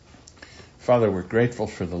Father, we're grateful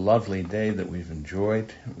for the lovely day that we've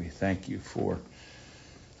enjoyed. We thank you for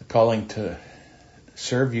the calling to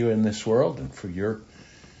serve you in this world and for your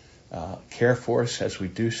care for us as we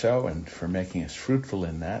do so and for making us fruitful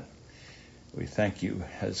in that. We thank you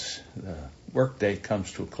as the workday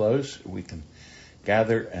comes to a close. We can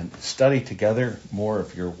gather and study together more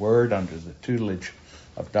of your word under the tutelage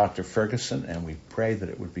of Dr. Ferguson, and we pray that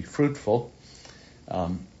it would be fruitful,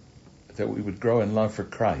 that we would grow in love for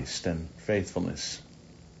Christ and faithfulness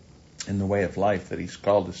in the way of life that he's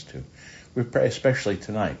called us to. We pray especially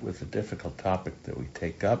tonight with the difficult topic that we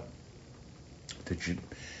take up, that you'd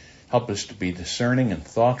help us to be discerning and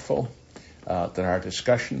thoughtful, that our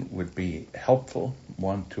discussion would be helpful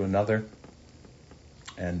one to another,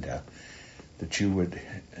 and that you would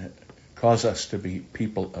cause us to be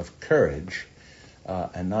people of courage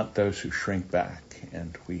and not those who shrink back.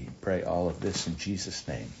 And we pray all of this in Jesus'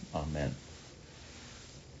 name. Amen.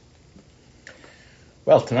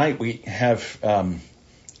 Well, tonight we have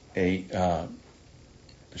a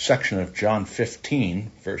section of John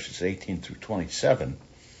 15, verses 18 through 27,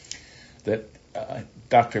 that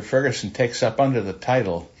Dr. Ferguson takes up under the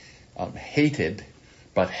title, Hated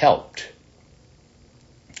but Helped.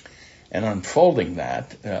 And unfolding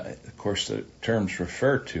that, of course, the terms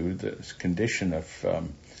refer to the condition of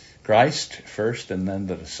Christ first and then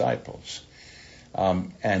the disciples.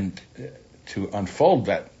 And to unfold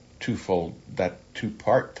that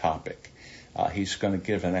two-part topic, he's going to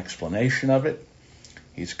give an explanation of it.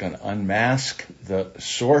 He's going to unmask the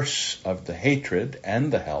source of the hatred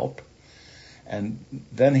and the help. And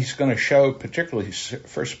then he's going to show particularly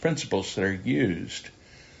first principles that are used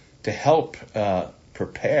to help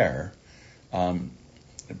prepare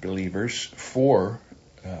believers for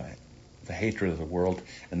the hatred of the world,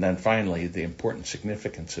 and then finally the important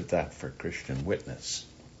significance of that for Christian witness.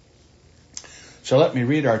 So let me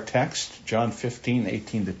read our text, John 15,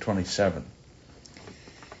 18 to 27.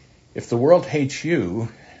 If the world hates you,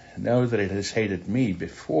 know that it has hated me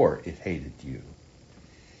before it hated you.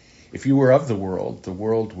 If you were of the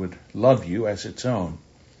world would love you as its own.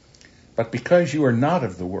 But because you are not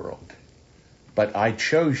of the world, but I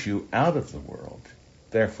chose you out of the world,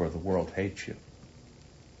 therefore the world hates you.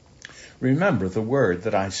 Remember the word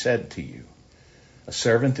that I said to you. A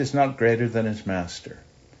servant is not greater than his master.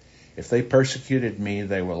 If they persecuted me,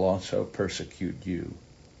 they will also persecute you.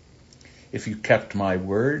 If they kept my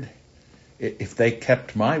word,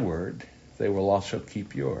 they will also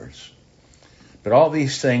keep yours. But all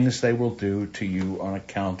these things they will do to you on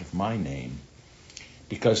account of my name,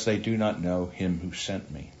 because they do not know him who sent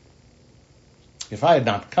me. If I had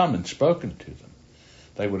not come and spoken to them,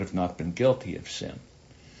 they would have not been guilty of sin.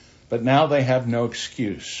 But now they have no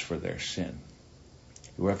excuse for their sin.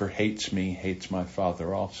 Whoever hates me hates my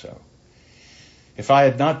Father also. If I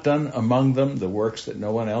had not done among them the works that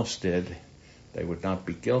no one else did, they would not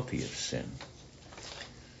be guilty of sin.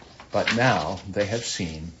 But now they have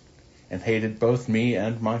seen and hated both me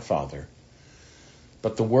and my Father.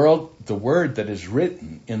 But the word that is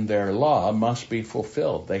written in their law must be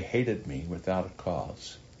fulfilled. They hated me without a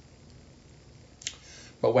cause.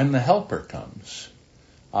 But when the Helper comes,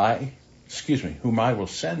 whom I will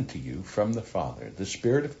send to you from the Father, the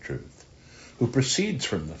Spirit of truth, who proceeds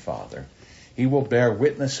from the Father, he will bear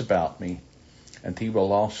witness about me, and he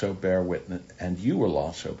will also bear witness, and you will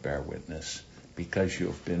also bear witness, because you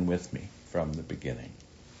have been with me from the beginning.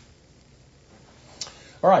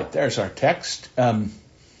 All right, there's our text.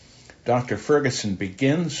 Dr. Ferguson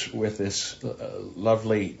begins with this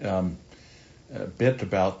lovely bit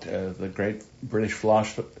about the great British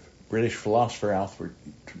philosopher Alfred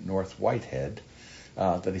North Whitehead,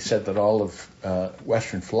 that he said that all of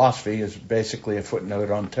Western philosophy is basically a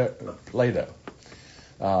footnote on Plato.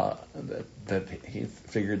 That he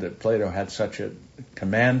figured that Plato had such a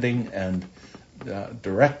commanding and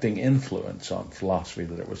directing influence on philosophy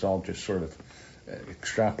that it was all just sort of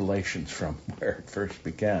extrapolations from where it first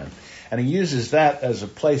began. And he uses that as a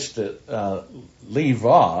place to leave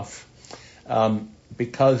off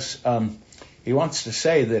because he wants to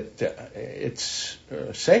say that it's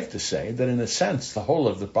safe to say that in a sense the whole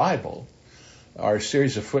of the Bible are a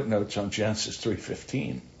series of footnotes on Genesis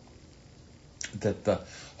 3:15. That the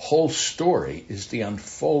whole story is the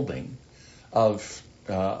unfolding of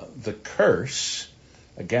the curse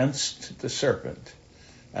against the serpent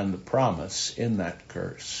and the promise in that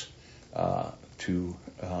curse to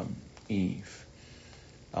Eve.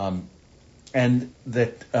 And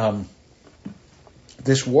that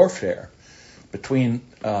this warfare between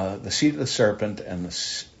the seed of the serpent and the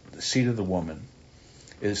seed of the woman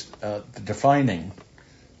is the defining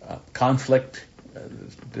conflict,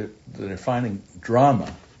 the defining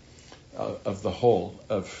drama of the whole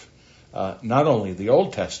of not only the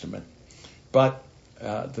Old Testament, but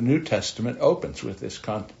the New Testament opens with this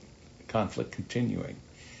conflict continuing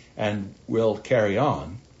and will carry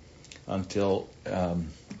on until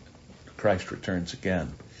Christ returns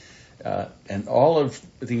again. And all of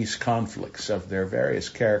these conflicts of their various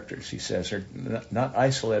characters, he says, are not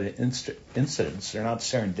isolated incidents. They're not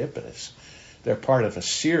serendipitous. They're part of a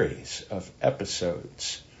series of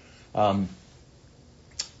episodes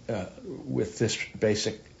with this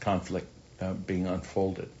basic conflict being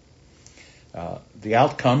unfolded. The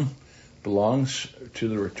outcome belongs to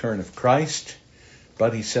the return of Christ,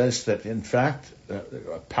 but he says that, in fact,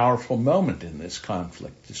 a powerful moment in this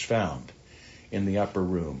conflict is found in the upper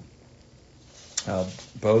room,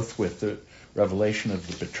 both with the revelation of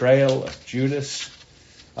the betrayal of Judas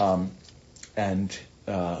and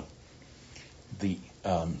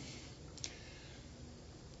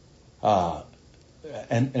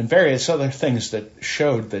various other things that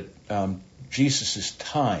showed that Jesus'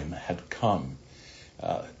 time had come.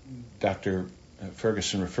 Dr.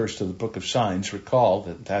 Ferguson refers to the Book of Signs. Recall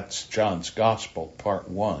that that's John's Gospel, Part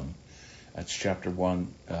 1. That's chapter 1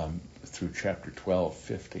 through chapter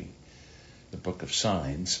 12:50, the Book of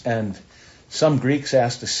Signs. And some Greeks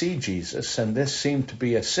asked to see Jesus, and this seemed to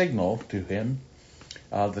be a signal to him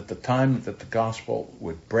that the time that the gospel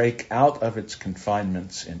would break out of its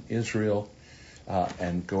confinements in Israel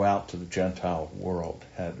and go out to the Gentile world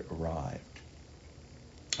had arrived.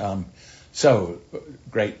 So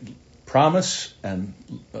great promise and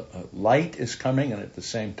light is coming, and at the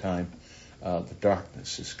same time the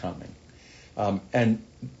darkness is coming. And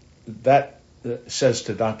that says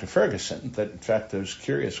to Dr. Ferguson that, in fact, those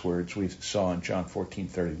curious words we saw in John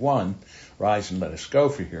 14:31, rise and let us go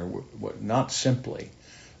for here, were not simply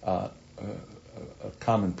a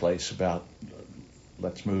commonplace about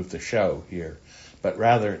let's move the show here, but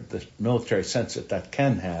rather the military sense that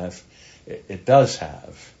can have, it does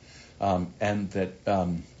have, and that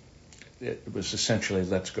it was essentially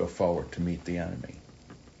let's go forward to meet the enemy.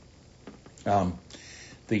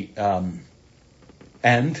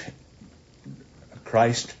 And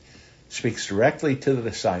Christ speaks directly to the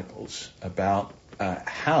disciples about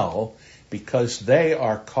how, because they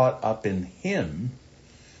are caught up in him,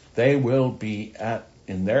 they will be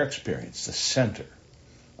in their experience, the center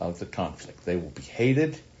of the conflict. They will be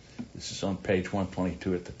hated. This is on page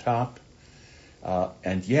 122 at the top.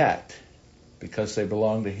 And yet, because they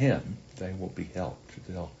belong to him, they will be helped.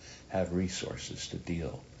 They'll have resources to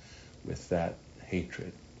deal with that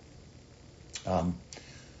hatred.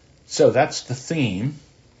 So that's the theme.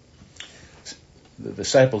 The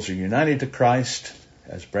disciples are united to Christ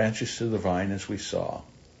as branches to the vine, as we saw.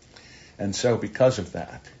 And so because of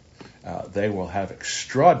that, they will have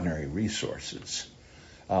extraordinary resources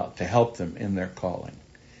to help them in their calling.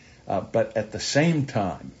 But at the same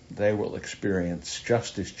time, they will experience,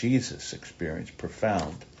 just as Jesus experienced,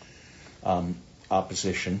 profound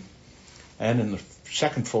opposition. And in the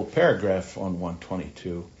second full paragraph on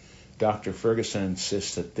 122, Dr. Ferguson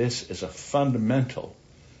insists that this is a fundamental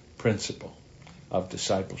principle of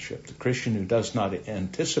discipleship. The Christian who does not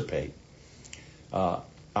anticipate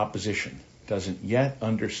opposition doesn't yet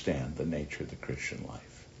understand the nature of the Christian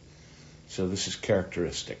life. So this is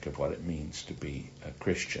characteristic of what it means to be a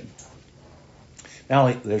Christian.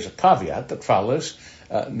 Now, there's a caveat that follows.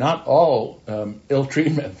 Not all ill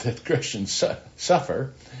treatment that Christians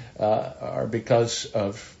suffer are because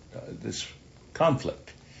of this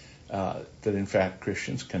conflict. That in fact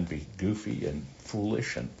Christians can be goofy and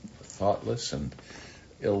foolish and thoughtless and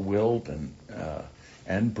ill-willed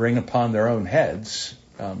and bring upon their own heads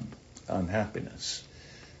unhappiness.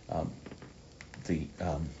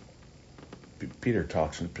 Peter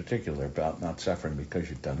talks in particular about not suffering because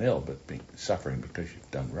you've done ill, but suffering because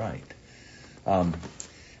you've done right.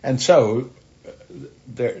 And so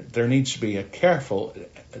there needs to be a careful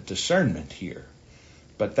discernment here.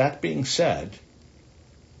 But that being said,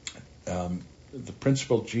 the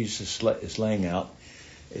principle Jesus is laying out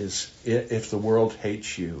is if the world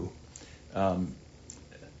hates you, and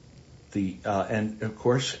of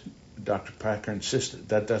course Dr. Packer insisted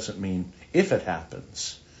that doesn't mean if it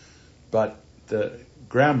happens, but the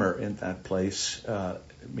grammar in that place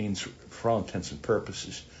means, for all intents and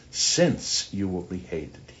purposes, since you will be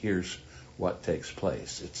hated, here's what takes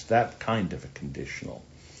place. It's that kind of a conditional.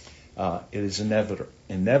 It is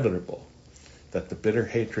inevitable that the bitter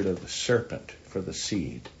hatred of the serpent for the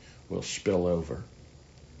seed will spill over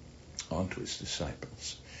onto his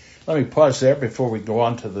disciples. Let me pause there before we go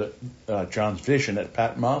on to the John's vision at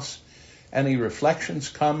Patmos. Any reflections,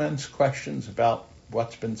 comments, questions about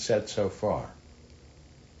what's been said so far?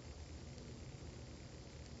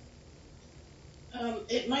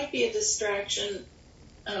 It might be a distraction,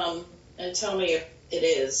 and tell me if it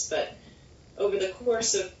is, but over the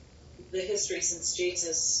course of the history since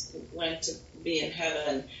Jesus went to be in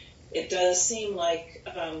heaven, it does seem like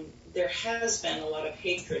there has been a lot of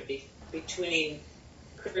hatred between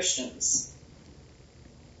Christians.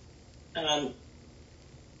 And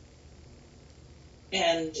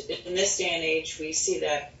in this day and age, we see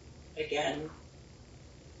that again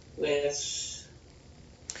with...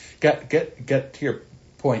 Get to your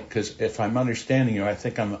point, because if I'm understanding you, I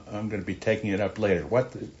think I'm going to be taking it up later.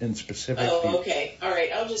 What in specific? Oh, okay. All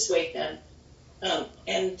right. I'll just wait then.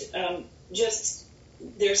 Just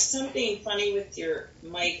there's something funny with your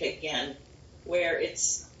mic again, where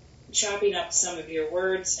it's chopping up some of your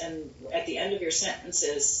words, and at the end of your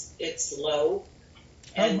sentences, it's low.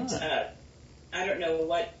 And I don't know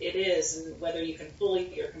what it is, and whether you can pull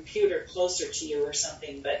your computer closer to you or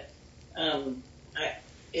something, but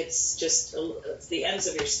it's just the ends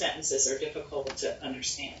of your sentences are difficult to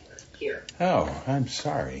understand or hear. Oh, I'm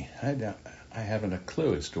sorry. I haven't a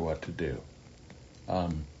clue as to what to do.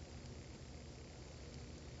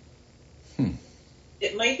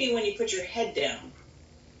 It might be when you put your head down.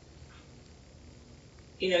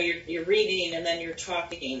 You know, you're reading and then you're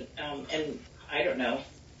talking, and I don't know,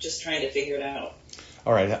 just trying to figure it out.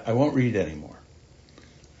 All right, I won't read anymore.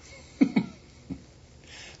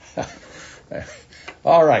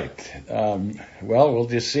 All right. Well, we'll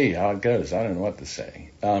just see how it goes. I don't know what to say.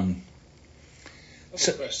 I have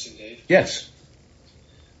a question, Dave. Yes.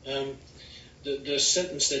 The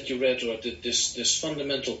sentence that you read, or this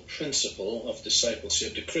fundamental principle of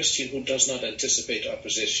discipleship, the Christian who does not anticipate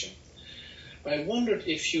opposition. I wondered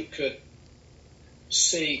if you could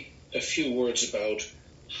say a few words about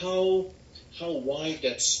how wide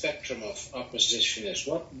that spectrum of opposition is.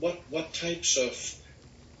 What types of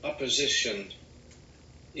opposition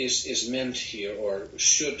is meant here, or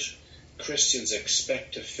should Christians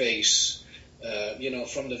expect to face?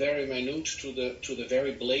 From the very minute to the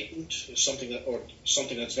very blatant, something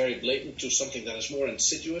that's very blatant to something that is more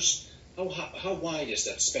insidious. How wide is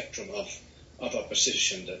that spectrum of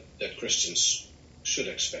opposition that Christians should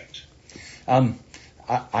expect?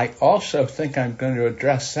 I also think I'm going to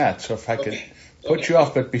address that. So if I could put you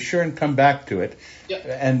off, but be sure and come back to it. Yeah.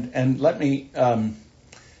 And let me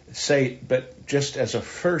say, but just as a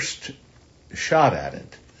first shot at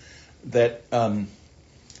it, that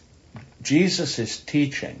Jesus is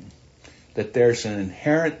teaching that there's an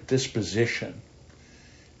inherent disposition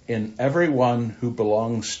in everyone who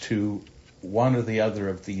belongs to one or the other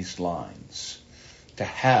of these lines to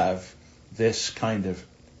have this kind of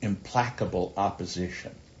implacable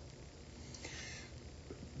opposition.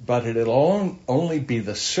 But it'll only be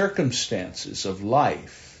the circumstances of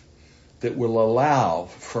life that will allow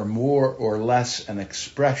for more or less an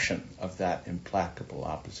expression of that implacable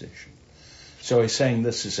opposition. So he's saying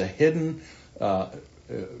this is a hidden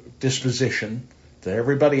disposition that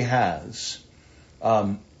everybody has,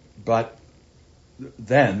 but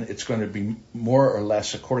then it's going to be more or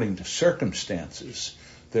less according to circumstances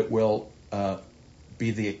that will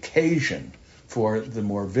be the occasion for the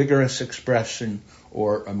more vigorous expression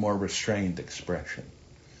or a more restrained expression.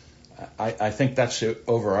 I think that's the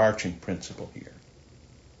overarching principle here.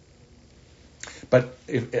 But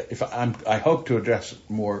I hope to address it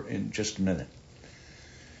more in just a minute.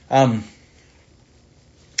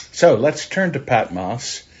 So let's turn to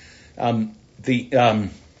Patmos.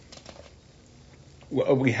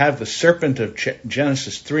 We have the serpent of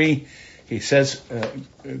Genesis 3. He says,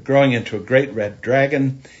 growing into a great red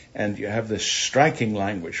dragon, and you have this striking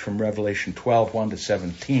language from Revelation 12,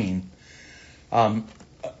 1-17,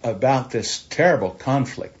 about this terrible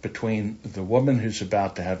conflict between the woman who's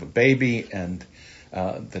about to have a baby and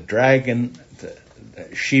the dragon,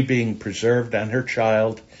 she being preserved and her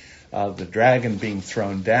child, the dragon being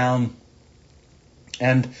thrown down.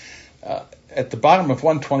 And at the bottom of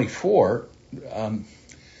 124,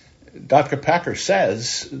 Dr.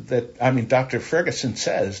 Ferguson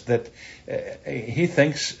says that he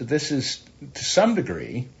thinks this is, to some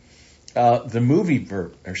degree, the movie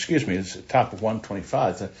it's the top of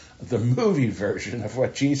 125, the movie version of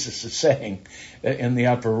what Jesus is saying in the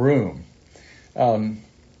upper room.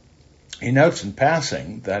 He notes in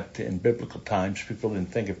passing that in biblical times, people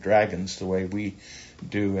didn't think of dragons the way we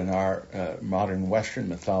do in our modern Western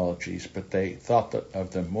mythologies, but they thought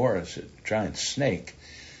of them more as a giant snake.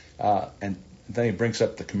 And then he brings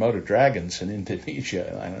up the Komodo dragons in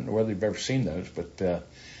Indonesia. I don't know whether you've ever seen those, but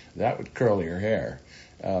that would curl your hair.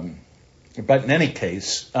 But in any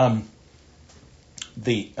case,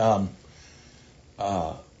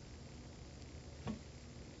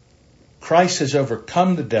 Christ has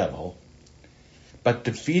overcome the devil But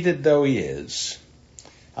defeated though he is,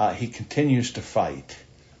 he continues to fight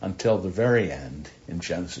until the very end in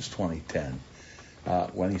Genesis 20:10,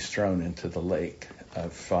 when he's thrown into the lake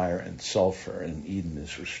of fire and sulfur, and Eden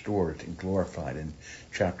is restored and glorified in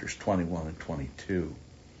chapters 21 and 22.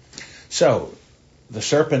 So, the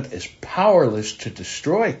serpent is powerless to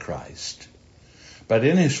destroy Christ, but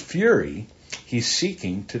in his fury, he's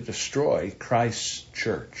seeking to destroy Christ's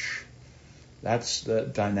church. That's the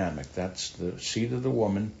dynamic. That's the seed of the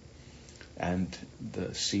woman and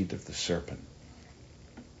the seed of the serpent.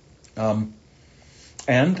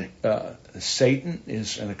 Satan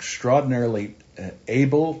is an extraordinarily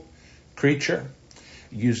able creature,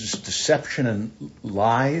 uses deception and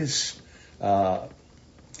lies,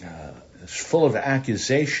 is full of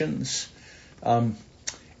accusations.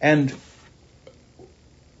 And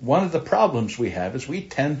one of the problems we have is we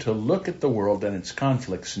tend to look at the world and its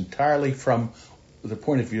conflicts entirely from the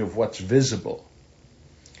point of view of what's visible.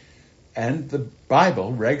 And the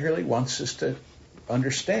Bible regularly wants us to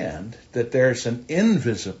understand that there's an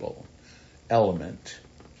invisible element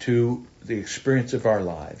to the experience of our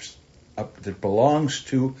lives that belongs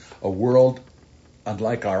to a world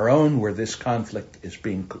unlike our own, where this conflict is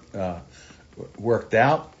being worked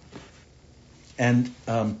out, and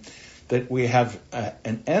that we have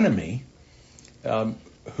an enemy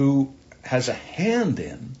who has a hand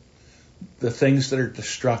in the things that are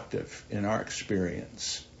destructive in our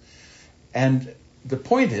experience. And the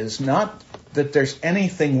point is not that there's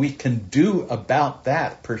anything we can do about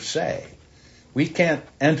that per se. We can't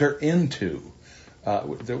enter into,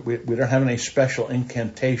 we don't have any special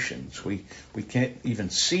incantations. We can't even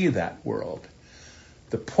see that world.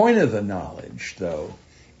 The point of the knowledge, though,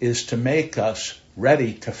 is to make us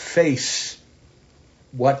ready to face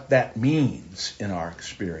what that means in our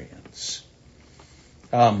experience.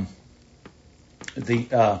 He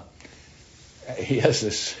has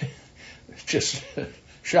this just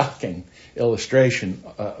shocking illustration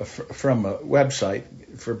from a website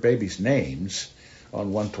for babies' names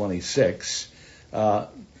on 126, the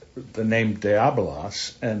name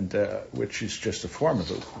Diabolos, and which is just a form of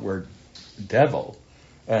the word devil,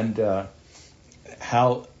 and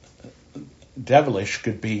how devilish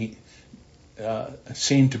could be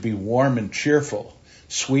seen to be warm and cheerful,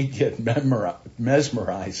 sweet yet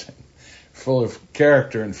mesmerizing, full of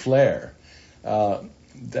character and flair.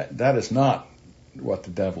 That is not what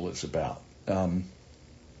the devil is about.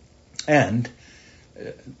 And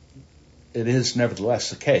it is nevertheless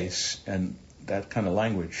the case, and that kind of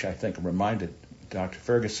language, I think, reminded Dr.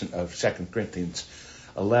 Ferguson of 2 Corinthians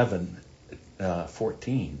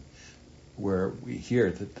 11:14, where we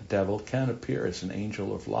hear that the devil can appear as an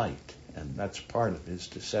angel of light, and that's part of his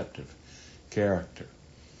deceptive character.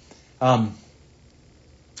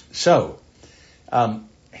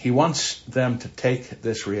 He wants them to take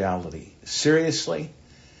this reality seriously,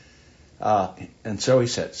 and so he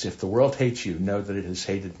says, if the world hates you, know that it has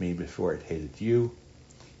hated me before it hated you.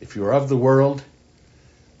 If you are of the world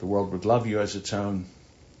would love you as its own,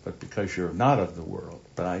 but because you're not of the world,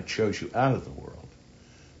 but I chose you out of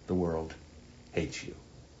the world hates you.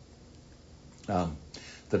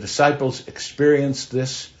 The disciples experienced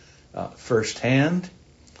this firsthand.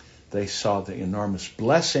 They saw the enormous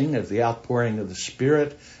blessing of the outpouring of the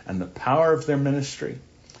Spirit and the power of their ministry.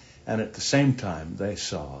 And at the same time, they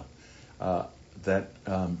saw that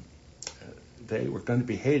they were going to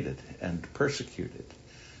be hated and persecuted,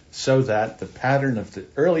 so that the pattern of the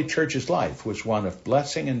early church's life was one of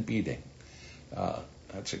blessing and beating.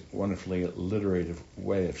 That's a wonderfully alliterative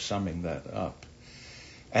way of summing that up.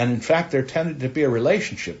 And in fact, there tended to be a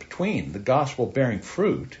relationship between the gospel bearing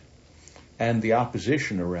fruit and the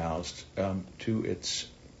opposition aroused to its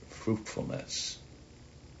fruitfulness.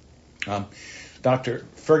 Dr.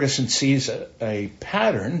 Ferguson sees a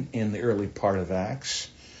pattern in the early part of Acts.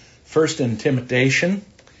 First, intimidation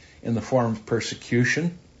in the form of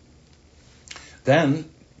persecution. Then,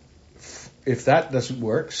 if that doesn't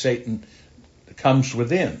work, Satan comes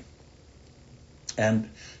within and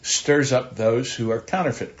stirs up those who are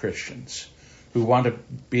counterfeit Christians, who want to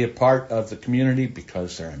be a part of the community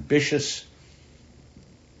because they're ambitious,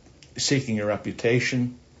 seeking a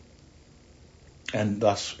reputation, and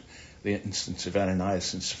thus the instance of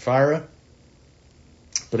Ananias and Sapphira.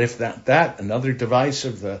 But if that another device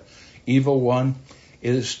of the evil one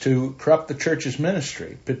is to corrupt the church's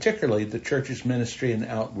ministry, particularly the church's ministry in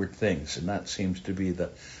outward things, and that seems to be the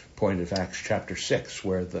point of Acts chapter 6,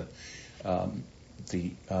 where the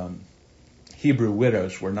Hebrew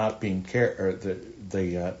widows were not being cared, or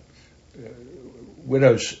the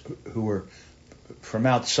widows who were from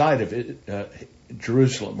outside of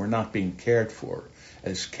Jerusalem were not being cared for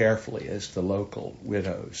as carefully as the local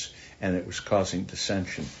widows, and it was causing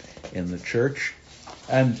dissension in the church.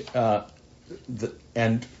 And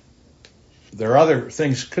there are other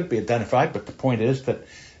things that could be identified, but the point is that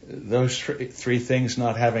those three things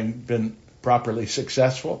not having been properly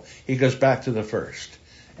successful, he goes back to the first,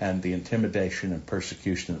 and the intimidation and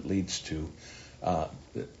persecution that leads to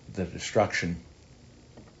the destruction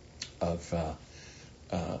of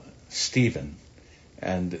Stephen,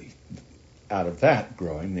 and out of that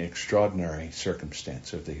growing the extraordinary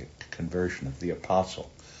circumstance of the conversion of the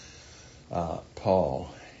apostle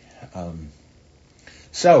Paul.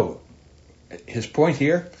 So his point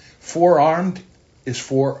here: forewarned is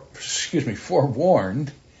forearmed.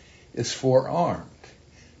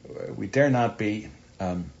 We dare not be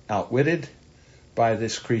outwitted by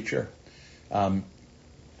this creature.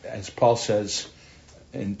 As Paul says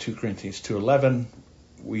in 2 Corinthians 2:11,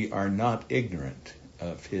 we are not ignorant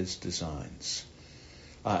of his designs.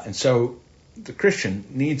 And so the Christian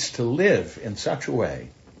needs to live in such a way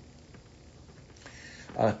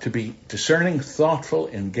to be discerning, thoughtful,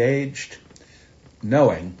 engaged,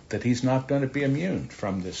 knowing that he's not going to be immune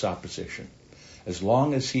from this opposition as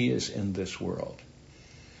long as he is in this world.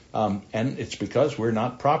 And it's because we're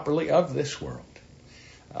not properly of this world.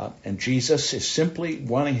 And Jesus is simply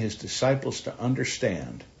wanting his disciples to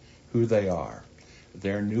understand who they are,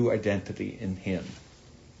 their new identity in him.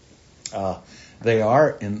 They are,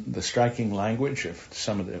 in the striking language of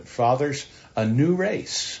some of the fathers, a new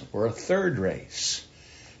race or a third race,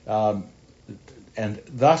 and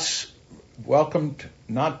thus welcomed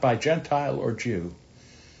not by Gentile or Jew.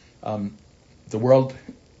 The world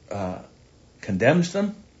condemns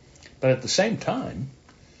them, but at the same time,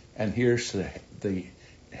 and here's the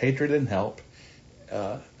hatred and help,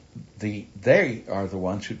 they are the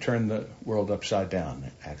ones who turn the world upside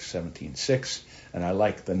down, Acts 17:6, and I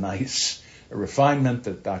like the nice refinement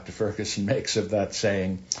that Dr. Ferguson makes of that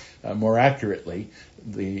saying. More accurately,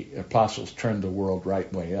 the apostles turned the world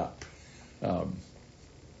right way up.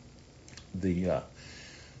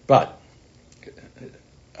 But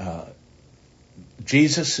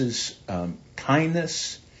Jesus'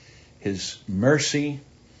 kindness, his mercy,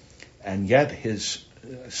 and yet his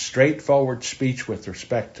straightforward speech with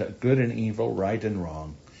respect to good and evil, right and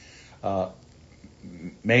wrong,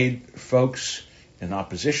 made folks in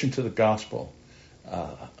opposition to the gospel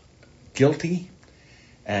guilty,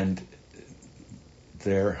 and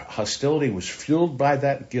their hostility was fueled by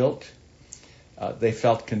that guilt. They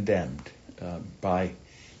felt condemned by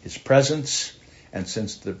his presence, and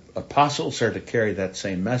since the apostles are to carry that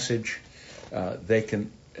same message, they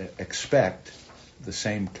can expect the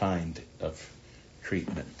same kind of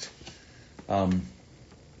treatment.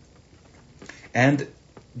 And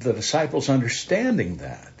the disciples, understanding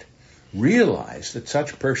that, realized that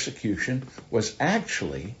such persecution was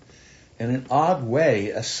actually, in an odd way,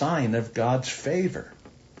 a sign of God's favor.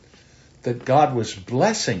 That God was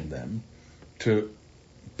blessing them to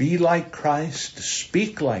be like Christ, to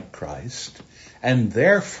speak like Christ, and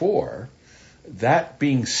therefore, that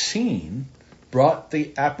being seen brought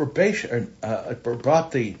the approbation,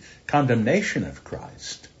 brought the condemnation of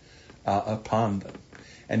Christ upon them.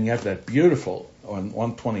 And you have that beautiful, on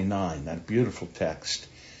 129, that beautiful text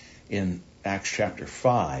in Acts chapter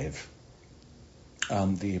 5.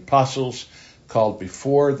 The apostles called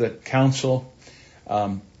before the council.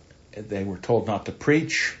 They were told not to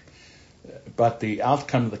preach, but the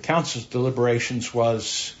outcome of the council's deliberations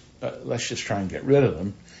was, let's just try and get rid of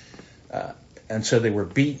them. And so they were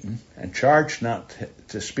beaten and charged not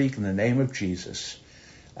to speak in the name of Jesus,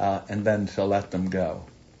 and then to let them go.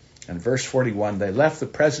 And verse 41, they left the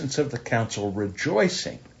presence of the council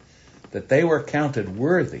rejoicing that they were counted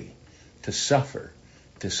worthy to suffer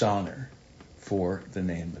dishonor for the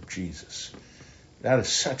name of Jesus. That is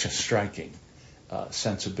such a striking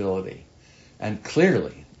sensibility. And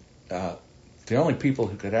clearly, the only people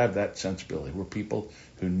who could have that sensibility were people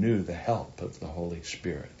who knew the help of the Holy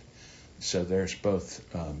Spirit. So there's both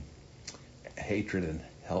hatred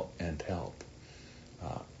and help.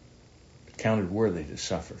 Counted worthy to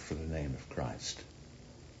suffer for the name of Christ.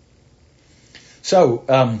 So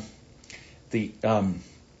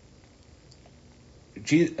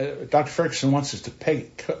Dr. Ferguson wants us to pay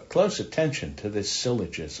close attention to this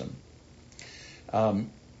syllogism.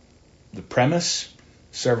 The premise: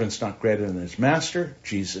 servant's not greater than his master.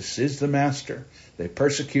 Jesus is the master. They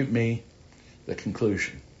persecute me. The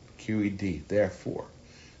conclusion: QED. Therefore,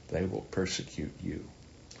 they will persecute you.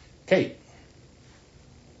 Kate.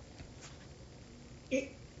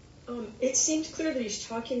 It seems clear that he's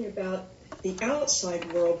talking about the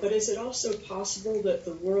outside world, but is it also possible that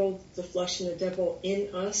the world, the flesh, and the devil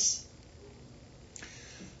in us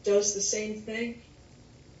does the same thing?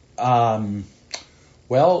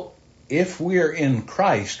 Well, if we're in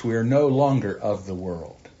Christ, we're no longer of the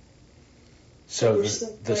world. So we're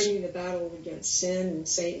still fighting the battle against sin and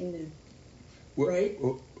Satan, and right?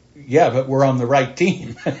 Yeah, but we're on the right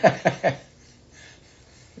team.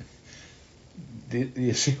 Do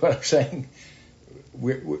you see what I'm saying?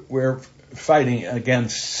 We're fighting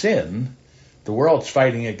against sin. The world's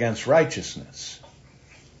fighting against righteousness.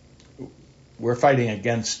 We're fighting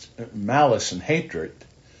against malice and hatred.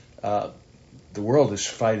 The world is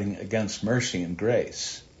fighting against mercy and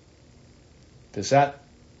grace. Does that?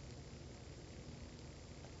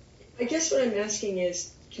 I guess what I'm asking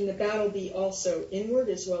is, can the battle be also inward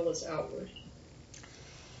as well as outward?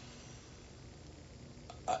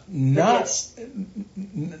 Not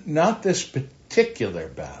this particular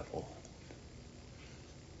battle.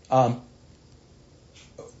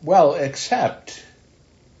 Well, except,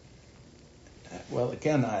 well,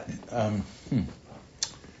 again,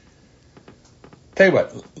 tell you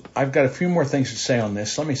what, I've got a few more things to say on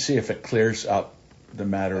this. Let me see if it clears up the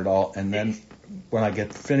matter at all, and then when I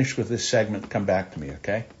get finished with this segment, come back to me,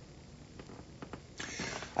 okay?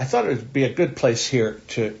 I thought it would be a good place here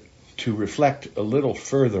to reflect a little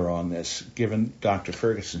further on this, given Dr.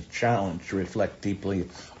 Ferguson's challenge to reflect deeply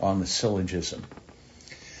on the syllogism.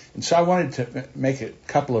 And so I wanted to make a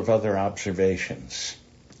couple of other observations.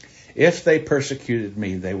 If they persecuted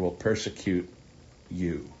me, they will persecute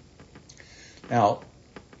you. Now,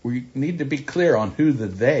 we need to be clear on who the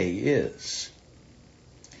they is.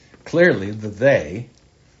 Clearly, the they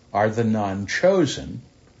are the non-chosen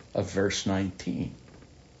of verse 19.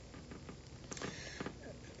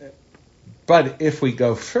 But if we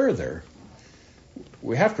go further,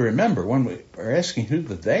 we have to remember when we are asking who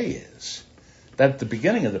the they is, that at the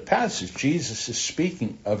beginning of the passage, Jesus is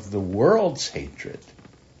speaking of the world's hatred.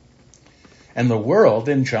 And the world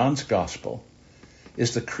in John's gospel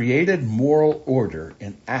is the created moral order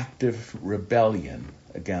in active rebellion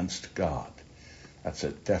against God. That's a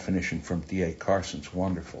definition from D.A. Carson's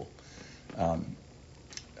wonderful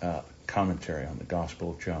commentary on the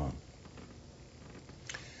Gospel of John.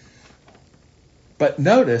 But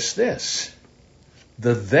notice this.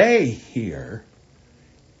 The they here,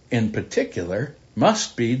 in particular,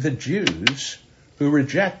 must be the Jews who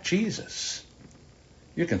reject Jesus.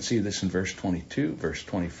 You can see this in verse 22, verse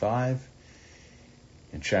 25,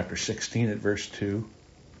 in chapter 16 at verse 2.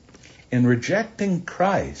 In rejecting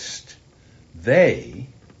Christ, they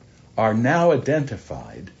are now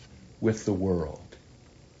identified with the world.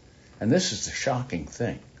 And this is the shocking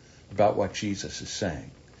thing about what Jesus is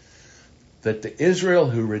saying. That the Israel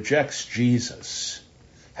who rejects Jesus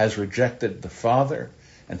has rejected the Father,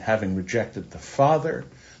 and having rejected the Father,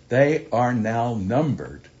 they are now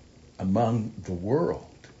numbered among the world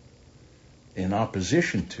in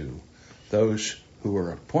opposition to those who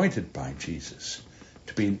are appointed by Jesus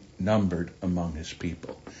to be numbered among his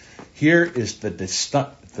people. Here is the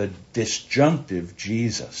disjunctive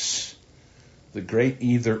Jesus, the great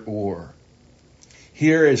either-or.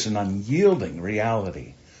 Here is an unyielding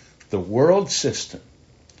reality. The world system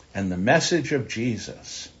and the message of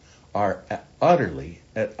Jesus are utterly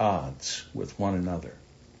at odds with one another.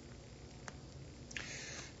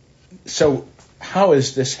 So, how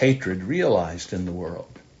is this hatred realized in the world?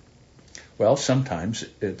 Well, sometimes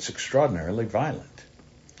it's extraordinarily violent.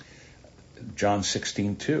 John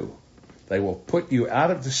 16:2. They will put you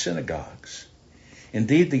out of the synagogues.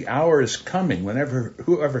 Indeed, the hour is coming whenever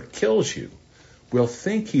whoever kills you will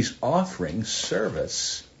think he's offering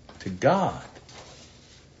service to God.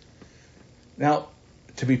 Now,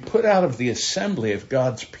 to be put out of the assembly of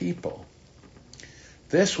God's people,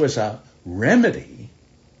 this was a remedy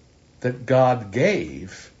that God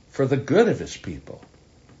gave for the good of his people.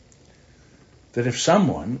 That if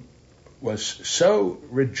someone was so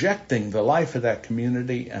rejecting the life of that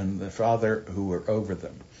community and the Father who were over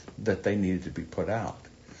them, that they needed to be put out.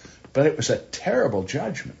 But it was a terrible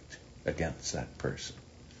judgment against that person.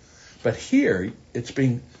 But here, it's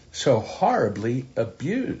being so horribly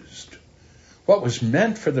abused. What was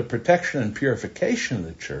meant for the protection and purification of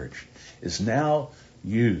the church is now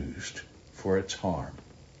used for its harm.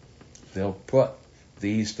 They'll put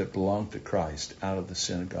these that belong to Christ out of the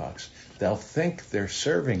synagogues. They'll think they're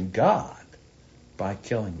serving God by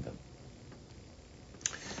killing them.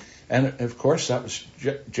 And of course, that was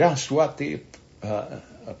just what the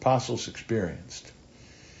apostles experienced.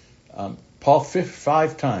 Paul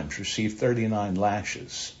 5 times received 39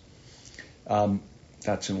 lashes.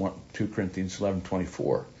 That's in 2 Corinthians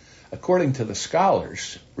 11:24. According to the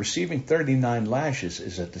scholars, receiving 39 lashes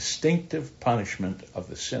is a distinctive punishment of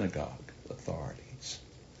the synagogue authorities.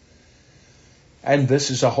 And this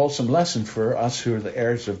is a wholesome lesson for us who are the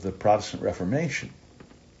heirs of the Protestant Reformation,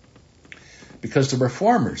 because the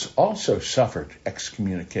Reformers also suffered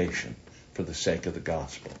excommunication for the sake of the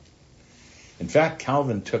gospel. In fact,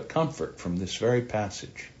 Calvin took comfort from this very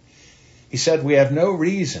passage. He said, "We have no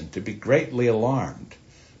reason to be greatly alarmed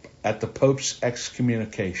at the Pope's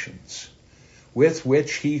excommunications, with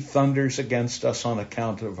which he thunders against us on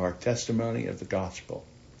account of our testimony of the gospel.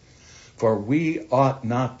 For we ought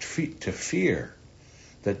not to fear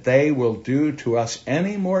that they will do to us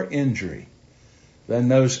any more injury than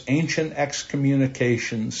those ancient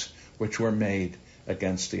excommunications which were made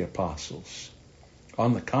against the apostles.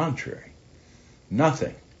 On the contrary,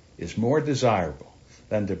 nothing is more desirable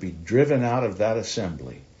than to be driven out of that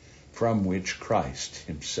assembly from which Christ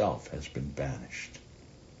himself has been banished."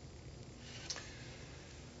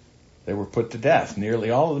 They were put to death.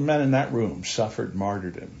 Nearly all of the men in that room suffered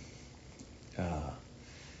martyrdom.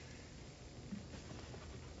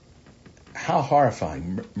 How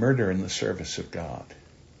horrifying, murder in the service of God.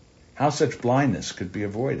 How such blindness could be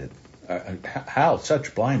avoided. How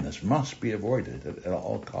such blindness must be avoided at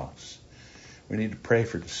all costs. We need to pray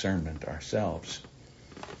for discernment ourselves.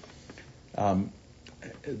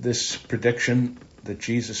 This prediction that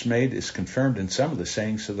Jesus made is confirmed in some of the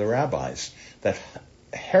sayings of the rabbis, that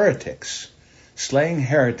slaying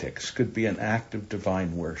heretics could be an act of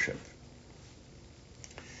divine worship.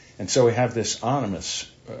 And so we have this ominous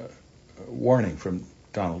warning from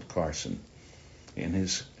Donald Carson in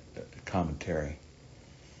his commentary.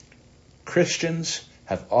 Christians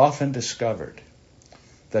have often discovered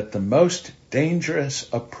that the most dangerous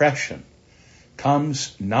oppression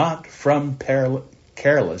comes not from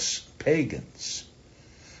careless pagans,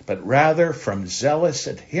 but rather from zealous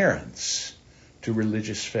adherents to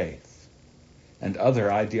religious faith and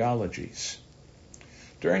other ideologies.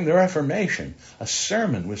 During the Reformation, a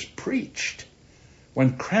sermon was preached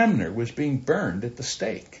when Cranmer was being burned at the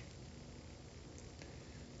stake.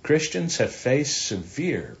 Christians have faced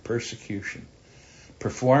severe persecution,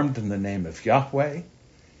 performed in the name of Yahweh,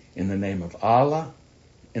 in the name of Allah,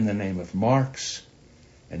 in the name of Marx,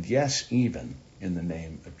 and yes, even in the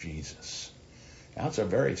name of Jesus. That's a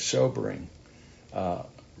very sobering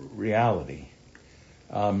reality.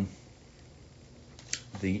 And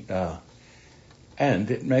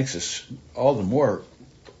it makes us all the more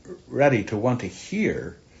ready to want to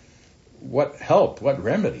hear what help, what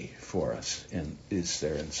remedy for us is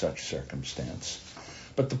there in such circumstance.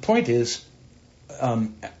 But the point is,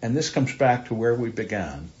 and this comes back to where we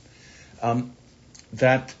began,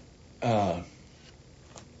 that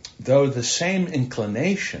though the same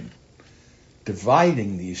inclination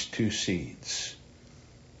dividing these two seeds,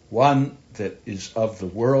 one that is of the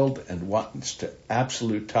world and wants to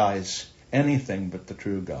absolutize anything but the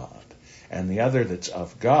true God, and the other that's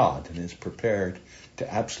of God and is prepared to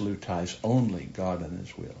absolutize only God and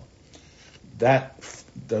his will,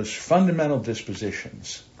 those fundamental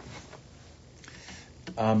dispositions,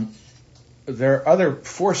 there are other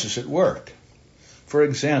forces at work. For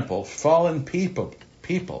example, fallen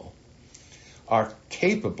people are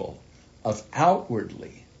capable of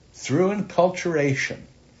outwardly, through enculturation,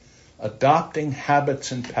 adopting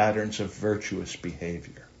habits and patterns of virtuous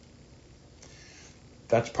behavior.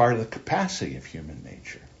 That's part of the capacity of human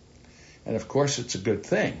nature. And of course, it's a good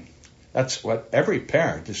thing. That's what every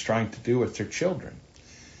parent is trying to do with their children.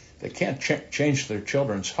 They can't change their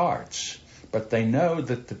children's hearts, but they know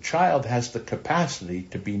that the child has the capacity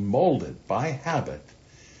to be molded by habit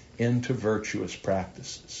into virtuous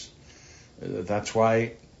practices. That's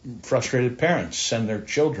why frustrated parents send their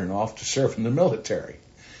children off to serve in the military,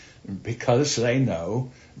 because they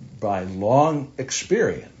know by long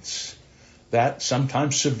experience that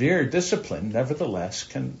sometimes severe discipline nevertheless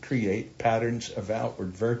can create patterns of outward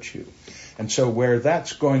virtue. And so where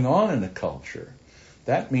that's going on in a culture,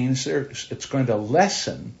 that means it's going to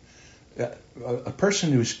lessen. A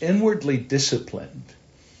person who's inwardly disciplined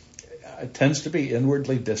tends to be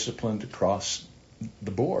inwardly disciplined across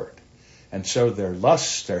the board. And so their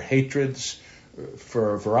lusts, their hatreds,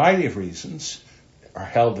 for a variety of reasons, are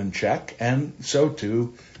held in check, and so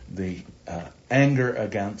too the anger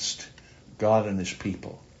against God and his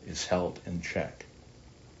people is held in check.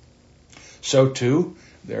 So too,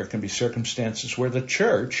 there can be circumstances where the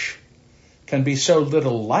church can be so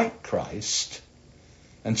little like Christ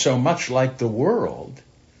and so much like the world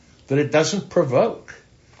that it doesn't provoke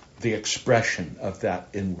the expression of that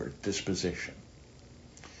inward disposition.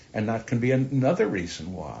 And that can be another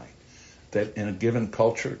reason why that in a given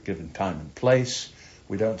culture, given time and place,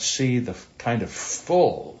 we don't see the kind of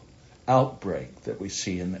full outbreak that we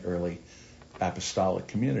see in the early apostolic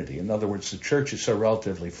community. In other words, the church is so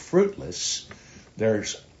relatively fruitless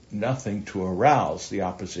there's nothing to arouse the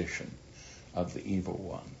opposition of the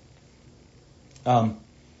evil one.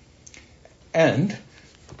 And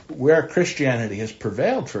where Christianity has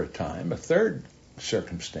prevailed for a time, a third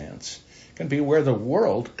circumstance can be where the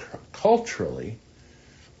world culturally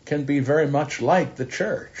can be very much like the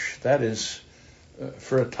church. That is,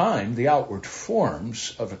 for a time, the outward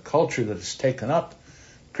forms of a culture that has taken up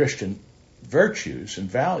Christian virtues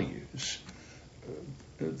and values.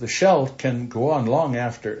 The shell can go on long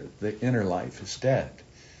after the inner life is dead.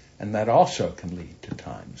 And that also can lead to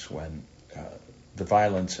times when the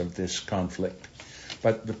violence of this conflict.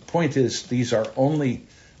 But the point is, these are only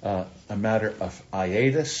a matter of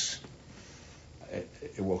hiatus.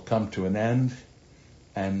 It will come to an end,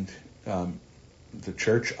 and the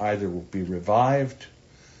church either will be revived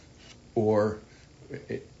or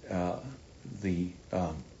the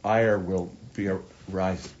ire will be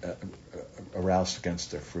aroused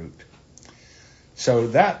against their fruit. So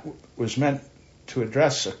that was meant to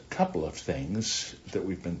address a couple of things that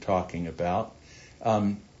we've been talking about.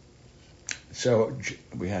 So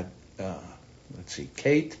we had,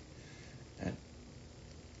 Kate and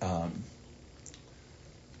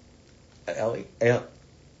Ellie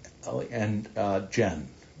and Jen.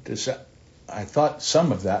 I thought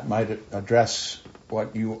some of that might address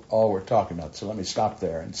what you all were talking about. So let me stop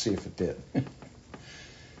there and see if it did.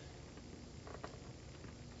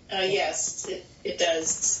 Yes, it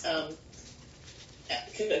does.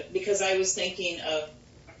 Because I was thinking of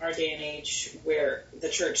our day and age where the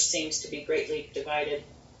church seems to be greatly divided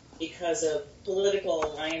because of political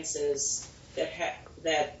alliances that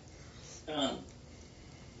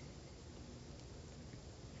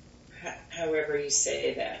however you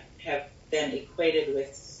say that, have been equated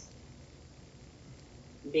with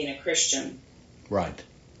being a Christian. Right.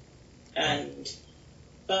 And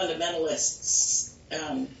fundamentalists,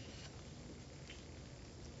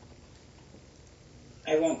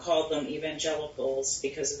 I won't call them evangelicals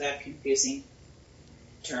because of that confusing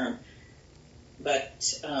term,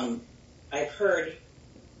 but I've heard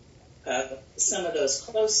some of those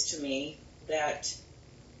close to me that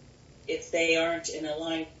if they aren't in a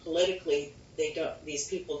line politically, these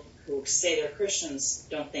people who say they're Christians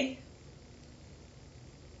don't think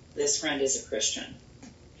this friend is a Christian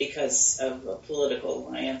because of a political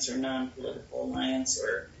alliance or non-political alliance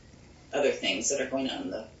or other things that are going on in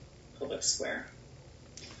the public square.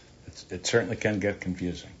 It certainly can get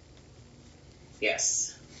confusing.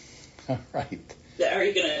 Yes. All right. Are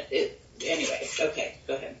you going to... Anyway, okay,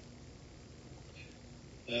 go ahead.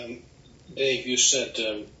 Dave, you said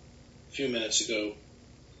a few minutes ago,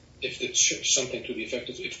 if the church, something to the effect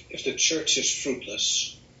of, if the church is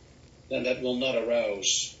fruitless, then that will not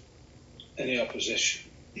arouse any opposition.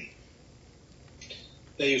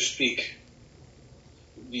 There you speak,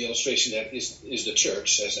 the illustration that is the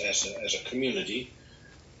church as a community.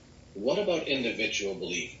 What about individual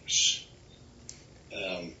believers?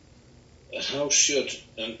 How should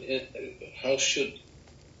a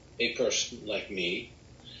person like me,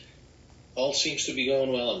 all seems to be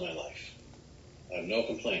going well in my life. I have no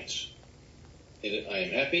complaints. I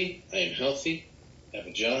am happy, I am healthy, I have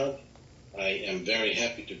a job, I am very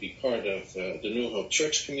happy to be part of the New Hope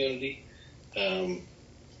Church community. And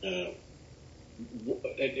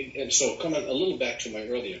so coming a little back to my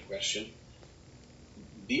earlier question,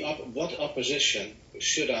 what opposition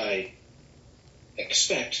should I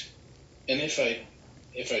expect? And if I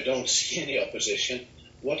don't see any opposition,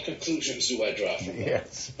 what conclusions do I draw from that?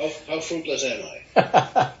 Yes. How fruitless am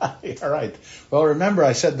I? All right. Well, remember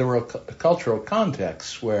I said there were cultural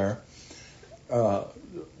contexts where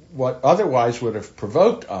what otherwise would have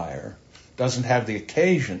provoked ire doesn't have the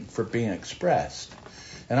occasion for being expressed.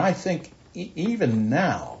 And I think even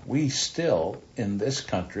now, we still, in this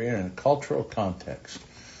country, are in a cultural context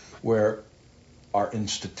where our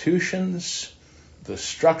institutions, the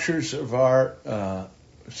structures of our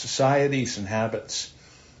societies and habits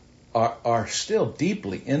are still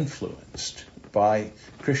deeply influenced by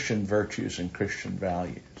Christian virtues and Christian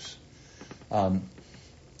values.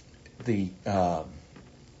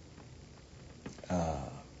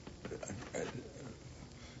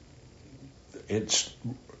 It's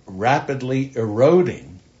rapidly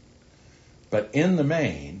eroding, but in the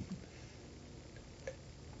main,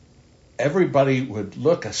 everybody would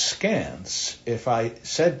look askance if I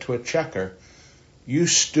said to a checker, "You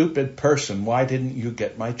stupid person, why didn't you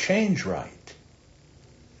get my change right?"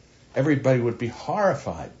 Everybody would be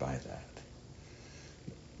horrified by that.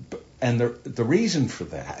 And the reason for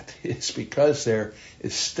that is because there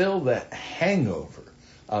is still that hangover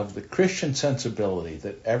of the Christian sensibility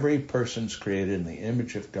that every person's created in the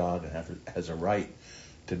image of God and has a right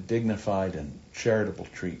to dignified and charitable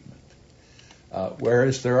treatment.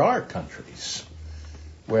 Whereas there are countries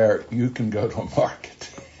where you can go to a market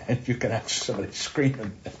and you can have somebody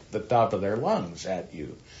screaming at the top of their lungs at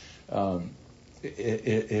you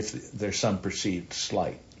if there's some perceived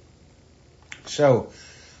slight. So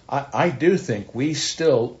I do think we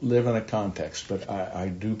still live in a context, but I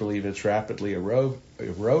do believe it's rapidly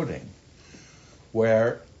eroding,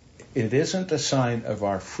 where it isn't a sign of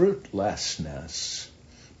our fruitlessness,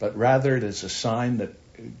 but rather it is a sign that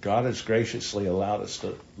God has graciously allowed us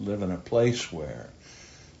to live in a place where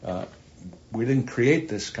we didn't create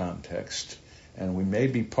this context, and we may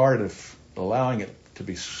be part of allowing it to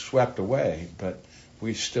be swept away, but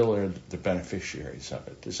we still are the beneficiaries of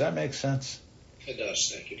it. Does that make sense? It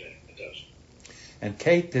does. Thank you, Dave. It does. And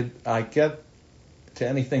Kate, did I get to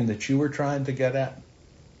anything that you were trying to get at?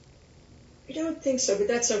 I don't think so, but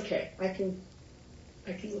that's okay. I can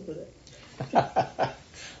live with it.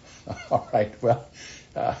 All right. Well,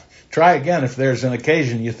 try again if there's an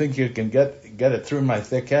occasion you think you can get it through my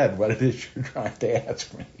thick head what it is you're trying to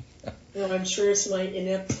ask me. Well, I'm sure it's my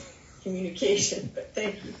inept communication, but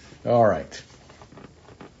thank you. All right.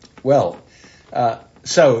 Well,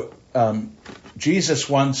 so Jesus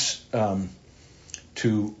wants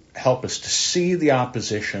to help us to see the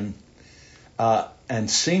opposition and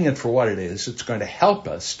seeing it for what it is. It's going to help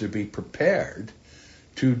us to be prepared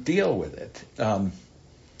to deal with it.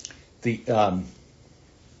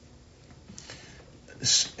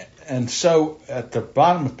 And so at the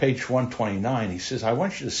bottom of page 129, he says, I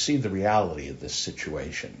want you to see the reality of this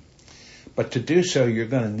situation. But to do so, you're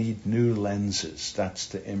going to need new lenses. That's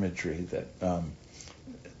the imagery that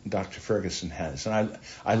Dr. Ferguson has. And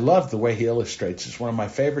I love the way he illustrates. It's one of my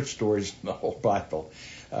favorite stories in the whole Bible.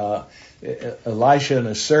 Elisha and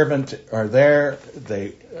his servant are there.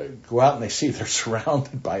 They go out and they see they're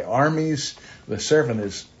surrounded by armies. The servant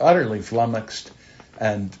is utterly flummoxed,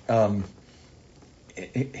 and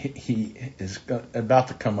he is about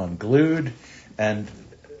to come unglued. And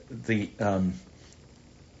the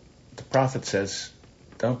prophet says,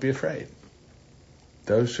 don't be afraid.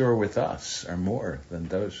 Those who are with us are more than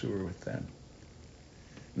those who are with them.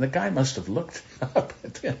 And the guy must have looked up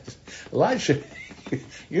at this. Elisha,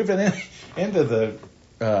 you've been into the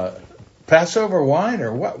Passover wine,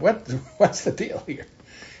 or what's the deal here?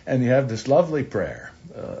 And you have this lovely prayer.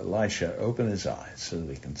 Elisha, open his eyes so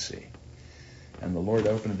that he can see. And the Lord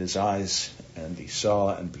opened his eyes, and he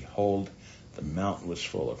saw, and behold, the mountain was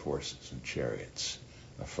full of horses and chariots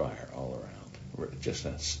of fire all around. Just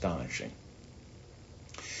astonishing.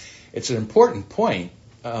 It's an important point,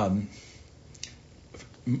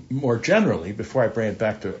 more generally, before I bring it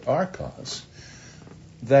back to our cause,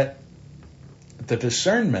 that the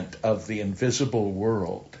discernment of the invisible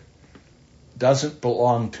world doesn't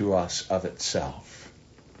belong to us of itself.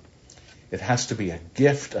 It has to be a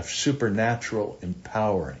gift of supernatural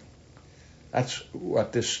empowering. That's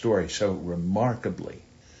what this story so remarkably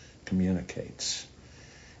communicates.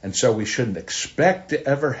 And so we shouldn't expect to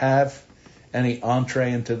ever have any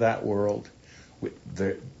entree into that world.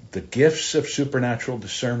 The gifts of supernatural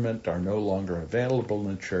discernment are no longer available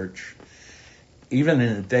in the church. Even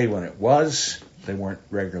in a day when it was, they weren't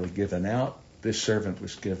regularly given out. This servant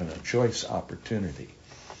was given a choice opportunity.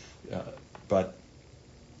 But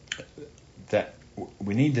that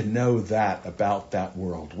we need to know that about that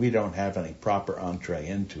world. We don't have any proper entree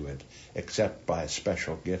into it except by a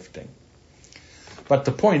special gifting. But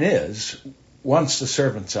the point is, once the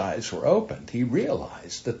servant's eyes were opened, he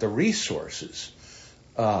realized that the resources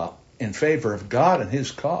in favor of God and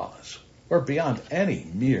his cause were beyond any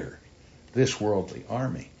mere this worldly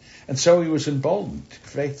army. And so he was emboldened to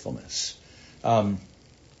faithfulness. And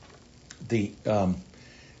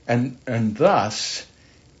thus,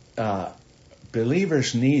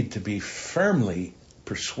 believers need to be firmly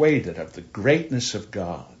persuaded of the greatness of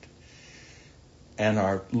God and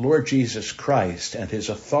our Lord Jesus Christ and his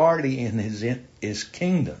authority in his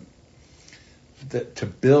kingdom to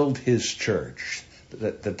build his church,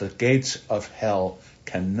 that the gates of hell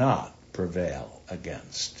cannot prevail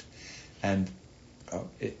against. And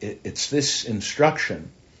it's this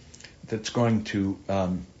instruction that's going to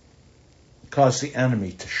cause the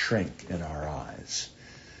enemy to shrink in our eyes.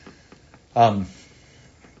 In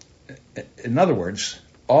other words,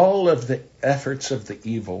 all of the efforts of the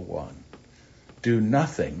evil one do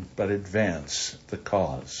nothing but advance the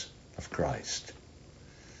cause of Christ.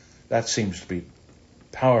 That seems to be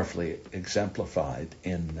powerfully exemplified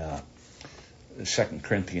in 2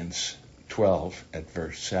 Corinthians 12 at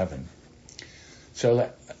verse 7.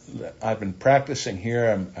 So I've been practicing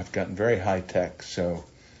here. I've gotten very high tech, so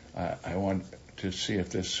I want to see if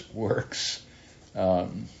this works. I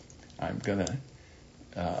want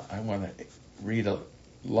to read a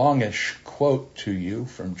longish quote to you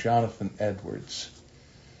from Jonathan Edwards.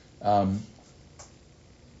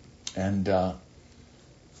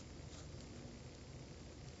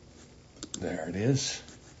 There it is.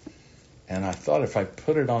 And I thought if I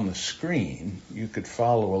put it on the screen, you could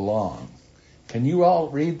follow along. Can you all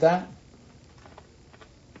read that?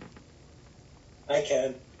 I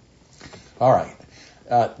can. All right.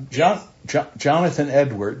 Jonathan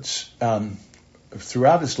Edwards,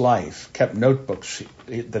 throughout his life, kept notebooks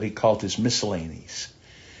that he called his miscellanies.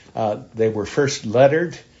 They were first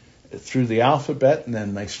lettered through the alphabet, and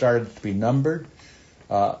then they started to be numbered.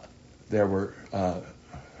 There were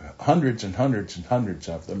hundreds and hundreds and hundreds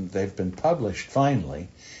of them. They've been published finally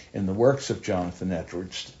in the works of Jonathan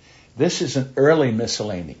Edwards. This is an early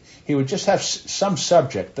miscellany. He would just have some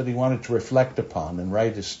subject that he wanted to reflect upon and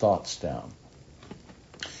write his thoughts down.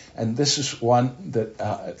 And this is one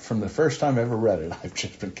that, from the first time I ever read it, I've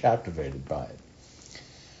just been captivated by it.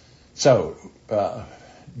 So,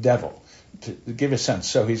 devil, to give a sense.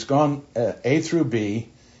 So he's gone A through B,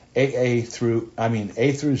 A through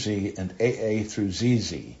Z, and AA through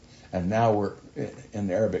ZZ. And now we're in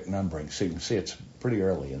Arabic numbering, so you can see it's pretty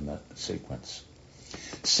early in the sequence.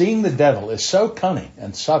 Seeing the devil is so cunning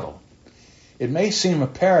and subtle, it may seem a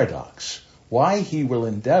paradox why he will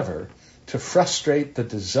endeavor to frustrate the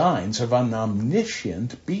designs of an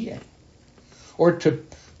omniscient being, or to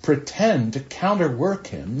pretend to counterwork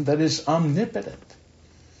him that is omnipotent,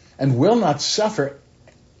 and will not suffer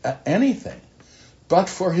anything but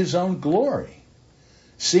for his own glory,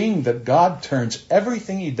 seeing that God turns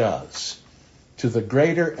everything he does to the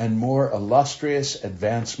greater and more illustrious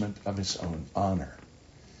advancement of his own honor.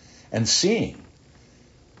 And seeing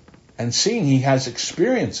he has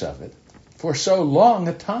experience of it for so long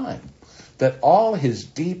a time, that all his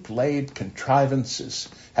deep-laid contrivances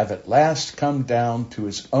have at last come down to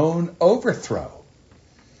his own overthrow,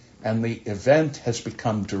 and the event has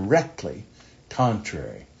become directly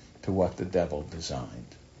contrary to what the devil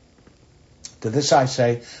designed. To this I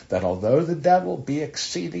say that although the devil be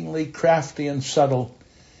exceedingly crafty and subtle,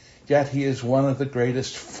 yet he is one of the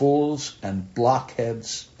greatest fools and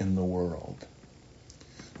blockheads in the world.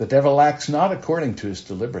 The devil acts not according to his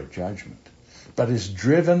deliberate judgment, but is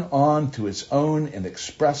driven on to his own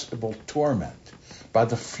inexpressible torment by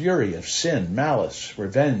the fury of sin, malice,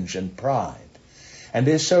 revenge, and pride, and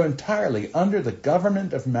is so entirely under the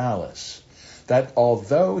government of malice that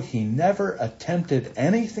although he never attempted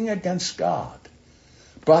anything against God,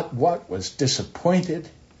 but what was disappointed,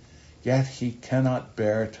 yet he cannot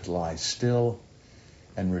bear to lie still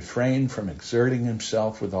and refrain from exerting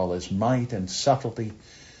himself with all his might and subtlety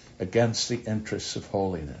against the interests of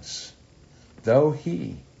holiness, though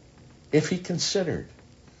he, if he considered,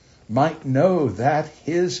 might know that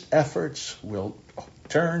his efforts will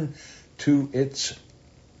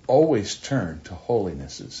always turn to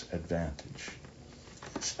holiness's advantage.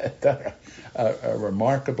 A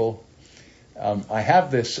remarkable. I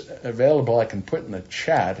have this available. I can put in the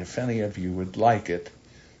chat if any of you would like it.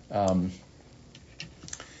 But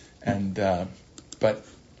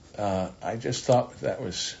I just thought that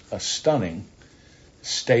was a stunning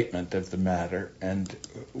statement of the matter, and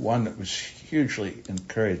one that was hugely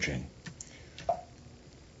encouraging.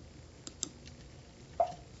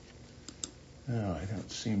 No, I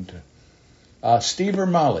don't seem to. Steve or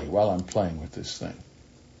Molly, while I'm playing with this thing.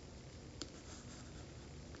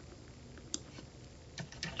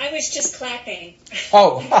 I was just clapping.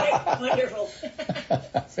 Oh, wonderful.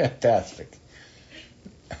 Fantastic.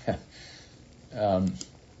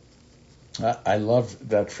 I love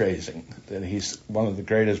that phrasing, that he's one of the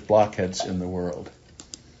greatest blockheads in the world.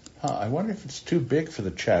 I wonder if it's too big for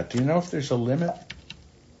the chat. Do you know if there's a limit?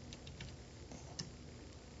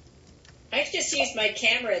 I've just used my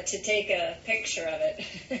camera to take a picture of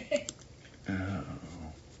it.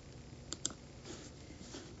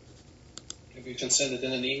 Maybe you can send it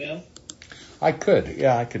in an email? I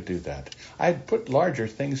could do that. I'd put larger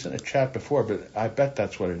things in a chat before, but I bet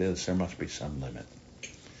that's what it is. There must be some limit.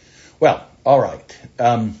 Well, all right.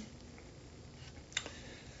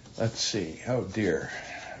 Let's see. Oh, dear.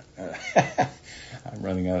 I'm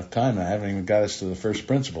running out of time. I haven't even got us to the first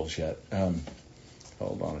principles yet.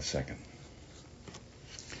 Hold on a second.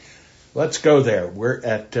 Let's go there. We're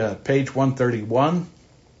at page 131.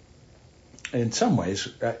 In some ways,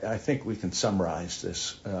 I think we can summarize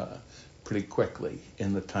this pretty quickly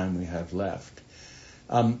in the time we have left.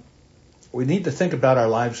 We need to think about our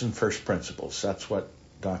lives in first principles. That's what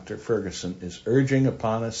Dr. Ferguson is urging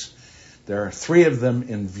upon us. There are 3 of them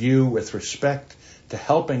in view with respect to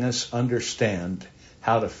helping us understand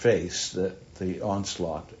how to face the the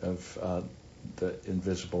onslaught of the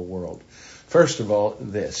invisible world. First of all,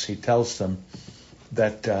 this. He tells them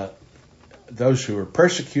that those who are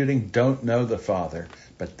persecuting don't know the Father,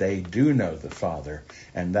 but they do know the Father,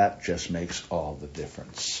 and that just makes all the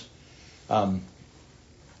difference.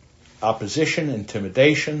 Opposition,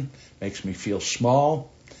 intimidation, makes me feel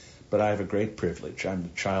small, but I have a great privilege. I'm the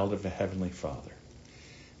child of a Heavenly Father.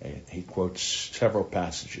 And he quotes several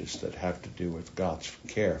passages that have to do with God's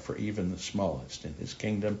care for even the smallest in his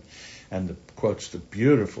kingdom, and quotes the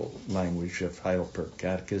beautiful language of Heidelberg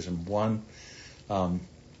Catechism 1,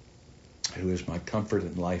 who is my comfort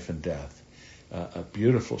in life and death. A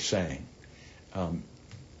beautiful saying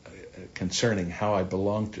concerning how I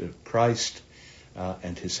belong to Christ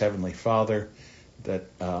and his Heavenly Father, that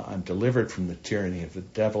I'm delivered from the tyranny of the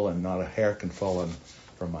devil, and not a hair can fall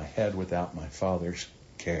from my head without my Father's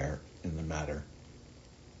care in the matter.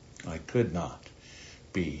 I could not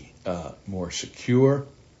be more secure.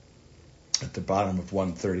 At the bottom of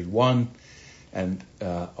 131 and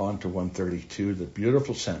on to 132, the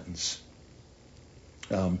beautiful sentence,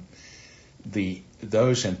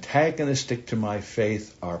 those antagonistic to my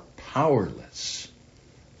faith are powerless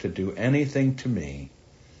to do anything to me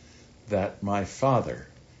that my Father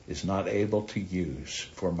is not able to use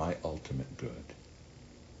for my ultimate good.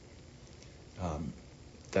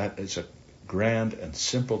 That is a grand and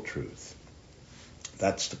simple truth.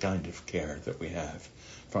 That's the kind of care that we have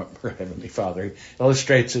from our Heavenly Father. He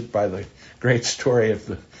illustrates it by the great story of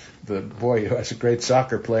the boy who has a great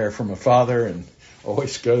soccer player from a father and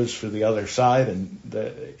always goes for the other side, and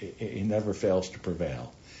he never fails to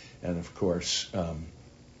prevail. And of course,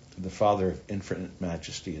 the Father of infinite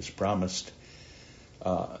majesty has promised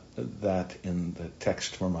that in the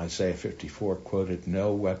text from Isaiah 54 quoted,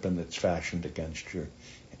 no weapon that's fashioned against you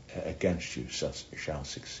shall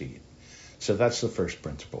succeed. So that's the first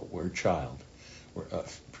principle. We're a child. We're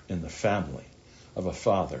in the family of a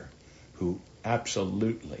Father who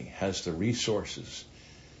absolutely has the resources,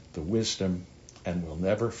 the wisdom, and will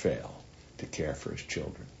never fail to care for his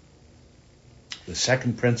children. The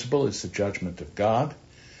second principle is the judgment of God.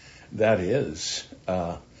 That is,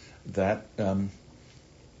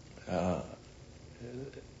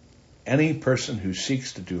 any person who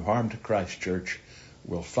seeks to do harm to Christ's church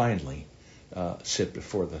will finally sit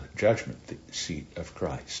before the judgment seat of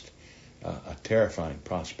Christ. A terrifying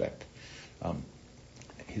prospect.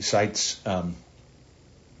 He cites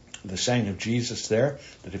the saying of Jesus there,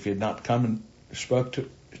 that if he had not come and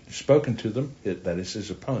spoken to them, that is his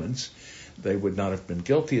opponents, they would not have been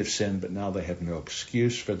guilty of sin, but now they have no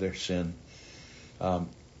excuse for their sin. I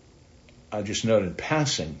just note in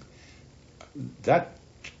passing, that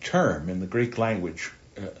term in the Greek language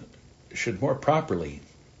should more properly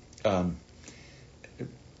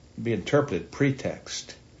be interpreted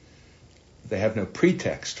pretext. They have no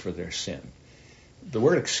pretext for their sin. The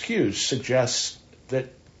word excuse suggests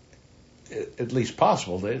that, at least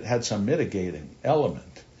possible, that it had some mitigating element.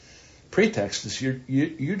 Pretext is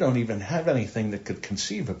you don't even have anything that could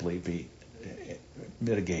conceivably be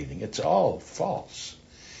mitigating. It's all false.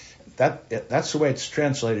 That's the way it's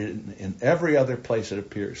translated in every other place it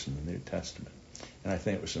appears in the New Testament. And I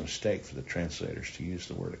think it was a mistake for the translators to use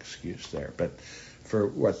the word excuse there. But for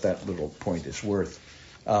what that little point is worth,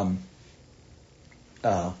 in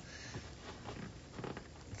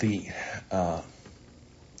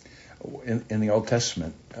the Old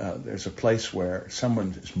Testament, there's a place where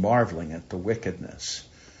someone is marveling at the wickedness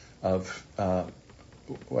of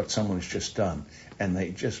what someone has just done, and they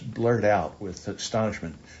just blurt out with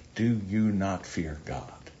astonishment, "Do you not fear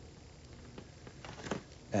God?"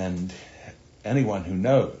 And anyone who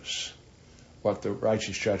knows what the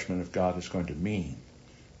righteous judgment of God is going to mean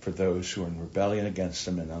for those who are in rebellion against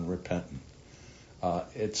him and unrepentant,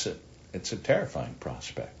 it's a terrifying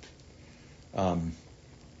prospect. And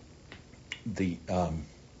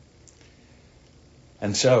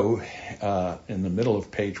so, in the middle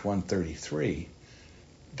of page 133,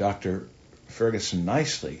 Dr. Ferguson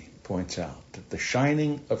nicely points out that the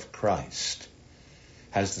shining of Christ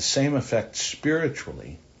has the same effect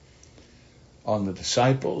spiritually on the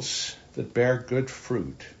disciples that bear good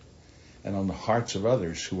fruit and on the hearts of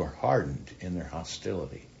others who are hardened in their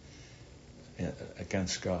hostility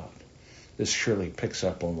against God. This surely picks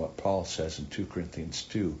up on what Paul says in 2 Corinthians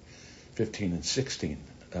 2:15 and 16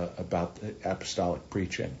 about apostolic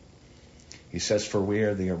preaching. He says, "For we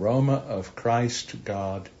are the aroma of Christ to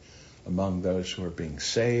God among those who are being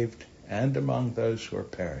saved and among those who are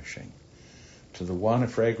perishing. To the one a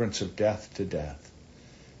fragrance of death to death,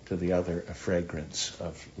 to the other a fragrance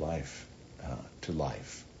of life to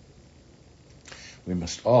life." We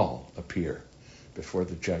must all appear before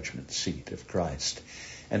the judgment seat of Christ.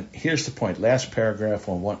 And here's the point, last paragraph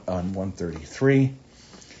on 133.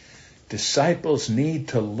 Disciples need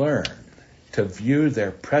to learn to view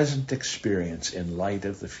their present experience in light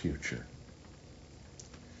of the future.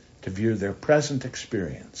 To view their present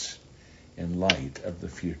experience in light of the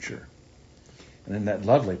future. And in that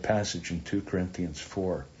lovely passage in 2 Corinthians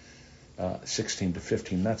 4, 16 to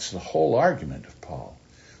 15, that's the whole argument of Paul.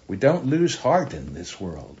 We don't lose heart in this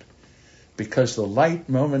world because the light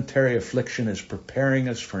momentary affliction is preparing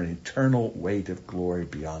us for an eternal weight of glory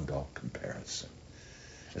beyond all comparison.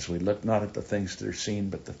 As we look not at the things that are seen,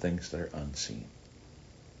 but the things that are unseen.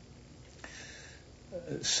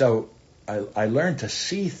 So I learned to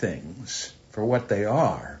see things for what they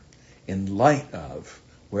are in light of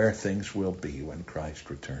where things will be when Christ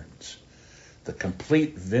returns. The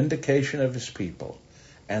complete vindication of his people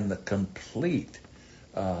and the complete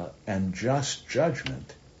and just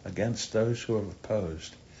judgment against those who have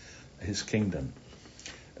opposed his kingdom.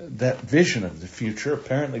 That vision of the future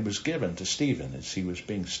apparently was given to Stephen as he was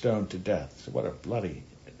being stoned to death. So what a bloody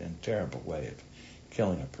and terrible way of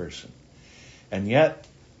killing a person. And yet,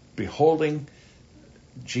 beholding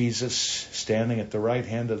Jesus standing at the right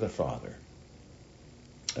hand of the Father,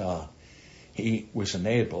 he was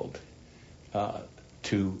enabled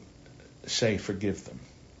to say, forgive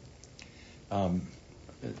them.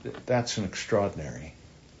 That's an extraordinary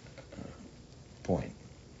point,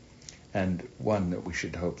 and one that we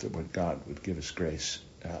should hope that God would give us grace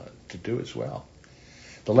to do as well.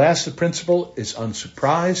 The last principle is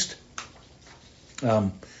unsurprised.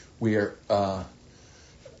 We are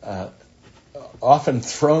often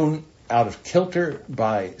thrown out of kilter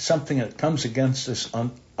by something that comes against us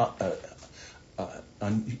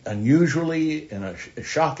unusually, in a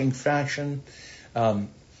shocking fashion.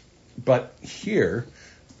 But here,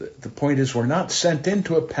 the point is we're not sent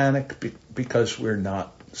into a panic because we're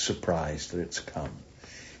not surprised that it's come.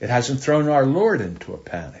 It hasn't thrown our Lord into a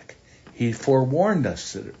panic. He forewarned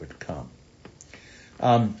us that it would come.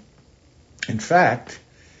 In fact,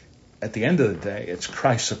 at the end of the day, it's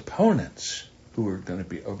Christ's opponents who are going to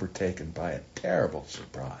be overtaken by a terrible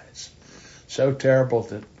surprise. So terrible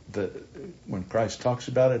that when Christ talks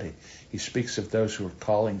about it, he speaks of those who are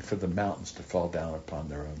calling for the mountains to fall down upon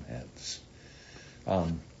their own heads.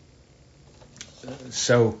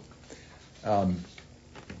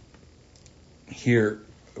 Here,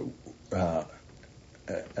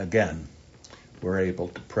 again, we're able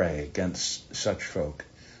to pray against such folk.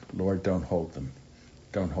 Lord, don't hold them.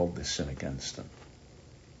 Don't hold this sin against them.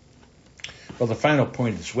 Well, the final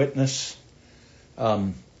point is witness. The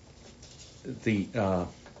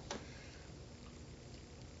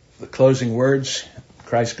closing words,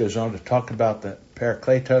 Christ goes on to talk about the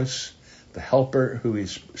Parakletos, the helper who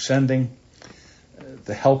he's sending,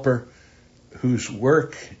 the helper whose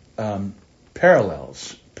work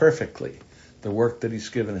parallels perfectly the work that he's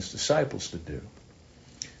given his disciples to do.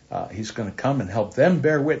 He's going to come and help them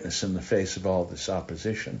bear witness in the face of all this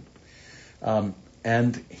opposition.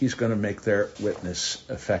 And he's going to make their witness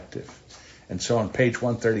effective. And so on page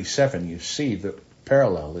 137, you see the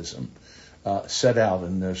parallelism set out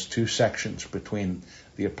in those two sections between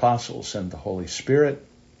the apostles and the Holy Spirit.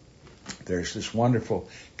 There's this wonderful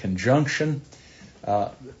conjunction.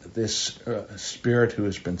 This Spirit who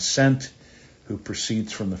has been sent, who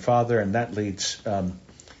proceeds from the Father, and that leads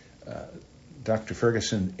Dr.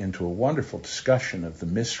 Ferguson into a wonderful discussion of the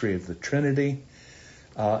mystery of the Trinity.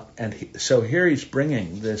 So here he's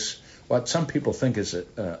bringing this, what some people think is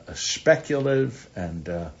a speculative and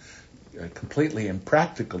a completely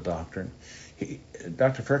impractical doctrine.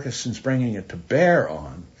 Dr. Ferguson's bringing it to bear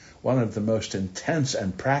on one of the most intense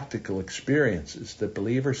and practical experiences that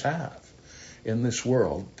believers have in this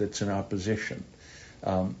world that's in opposition.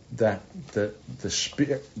 That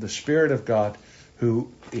the Spirit of God,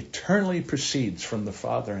 who eternally proceeds from the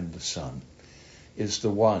Father and the Son, is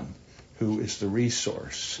the one who is the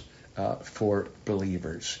resource for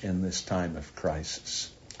believers in this time of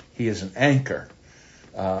crisis. He is an anchor.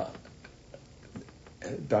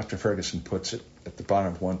 Dr. Ferguson puts it at the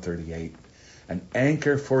bottom of 138, an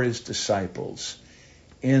anchor for his disciples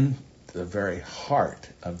in the very heart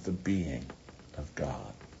of the being of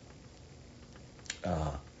God.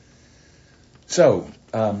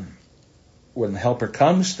 When the Helper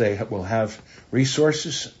comes, they will have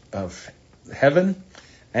resources of heaven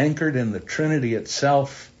anchored in the Trinity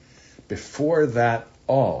itself. Before that,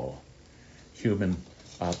 all human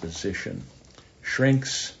opposition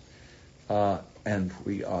shrinks, and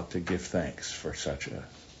we ought to give thanks for such a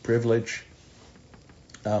privilege.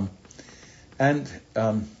 At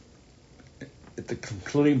the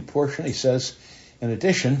concluding portion, he says, in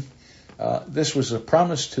addition, This was a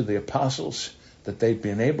promise to the apostles that they'd be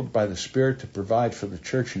enabled by the Spirit to provide for the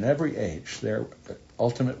church in every age their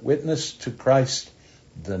ultimate witness to Christ,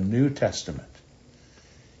 the New Testament.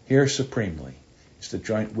 Here supremely is the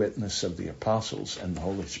joint witness of the apostles and the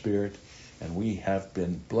Holy Spirit, and we have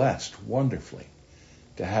been blessed wonderfully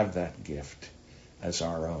to have that gift as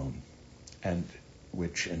our own, and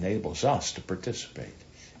which enables us to participate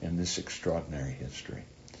in this extraordinary history.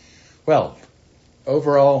 Well,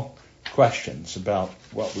 overall questions about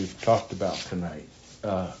what we've talked about tonight,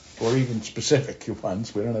 or even specific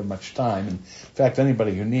ones. We don't have much time. In fact,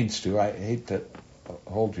 anybody who needs to, I hate to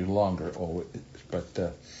hold you longer,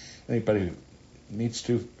 but anybody who needs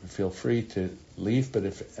to, feel free to leave. But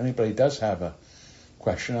if anybody does have a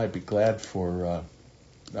question, I'd be glad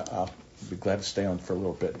I'll be glad to stay on for a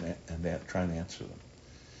little bit and try and answer them.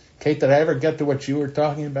 Kate, did I ever get to what you were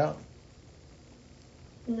talking about?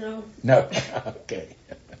 No. No? Okay.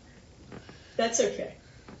 That's okay.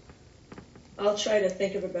 I'll try to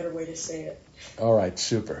think of a better way to say it. All right,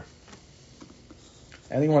 super.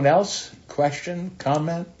 Anyone else? Question,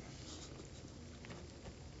 comment,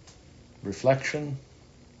 reflection?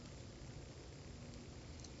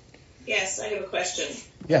 Yes, I have a question.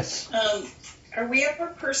 Yes. Are we ever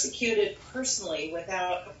persecuted personally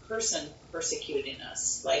without a person persecuting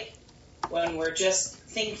us? Like when we're just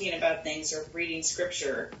thinking about things or reading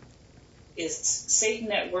scripture, is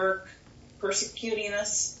Satan at work persecuting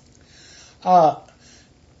us?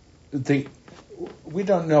 We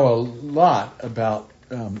don't know a lot about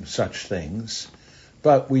such things,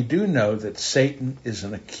 but we do know that Satan is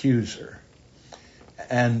an accuser.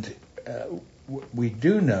 And we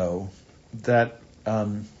do know that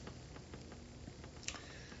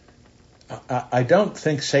I don't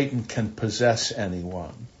think Satan can possess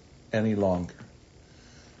anyone any longer.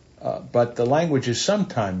 But the language is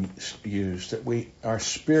sometimes used that we are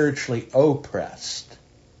spiritually oppressed.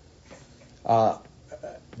 The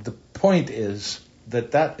point is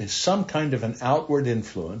that is some kind of an outward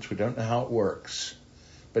influence. We don't know how it works.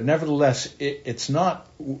 But nevertheless, it's not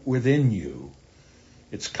within you.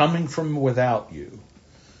 It's coming from without you.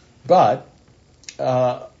 But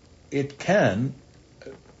it can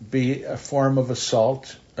be a form of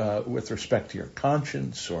assault with respect to your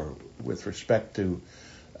conscience or with respect to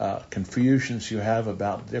confusions you have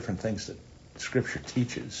about different things that Scripture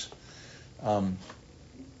teaches.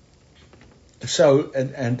 So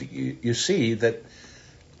you see that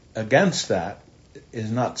against that is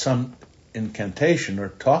not some incantation or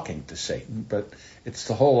talking to Satan, but it's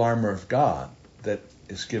the whole armor of God that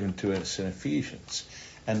is given to us in Ephesians.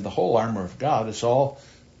 And the whole armor of God is all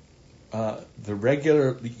the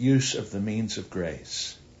regular use of the means of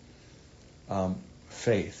grace,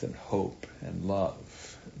 faith and hope and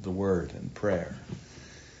love, the word and prayer.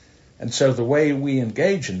 And so the way we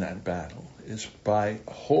engage in that battle is by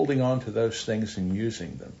holding on to those things and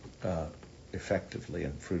using them effectively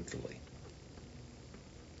and fruitfully.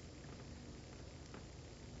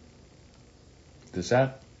 Does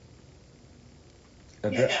that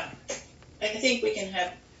address? Yeah. I think we can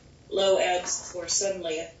have low ebbs or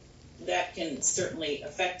suddenly that can certainly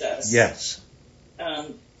affect us. Yes.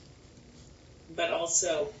 But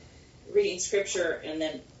also reading scripture and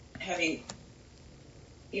then having,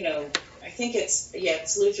 I think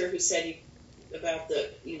it's Luther who said about the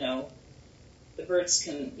birds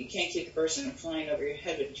you can't keep the birds from flying over your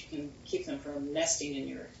head, but you can keep them from nesting in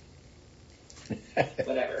your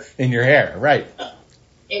whatever. In your hair, right.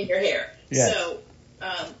 In your hair. Yes. So,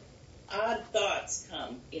 odd thoughts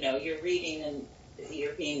come, you're reading and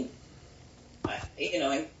you're being,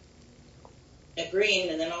 agreeing,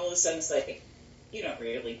 and then all of a sudden it's like, you don't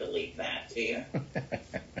really believe that, do you?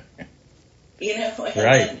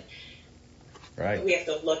 Right. Right. We have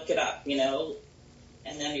to look it up,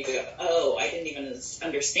 and then you go, oh, I didn't even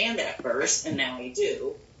understand that verse, and now I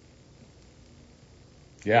do.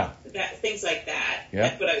 Yeah. Things like that. Yeah.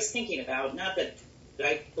 That's what I was thinking about. Not that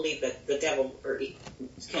I believe that the devil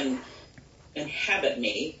can inhabit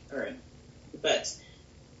me, but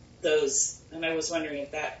those, and I was wondering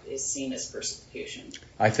if that is seen as persecution.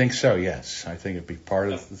 I think so, yes. I think it'd be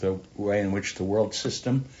part of the way in which the world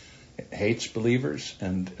system hates believers,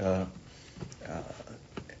 and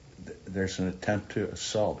there's an attempt to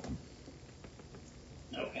assault them.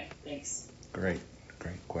 Okay, thanks. Great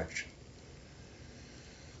question.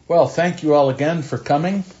 Well, thank you all again for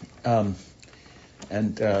coming, and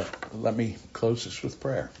let me close this with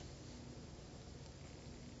prayer.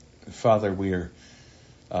 Father, we are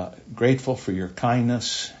grateful for your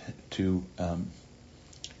kindness to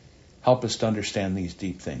help us to understand these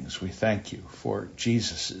deep things. We thank you for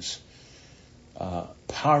Jesus'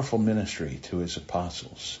 powerful ministry to his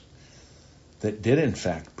apostles, that did in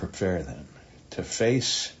fact prepare them to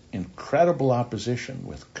face incredible opposition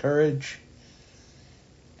with courage,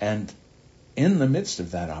 and in the midst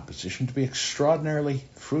of that opposition to be extraordinarily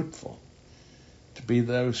fruitful, to be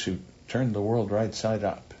those who turned the world right side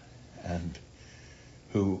up and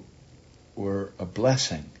who were a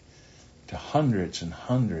blessing to hundreds and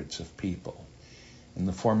hundreds of people in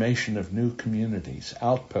the formation of new communities,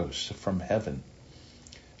 outposts from heaven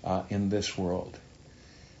in this world.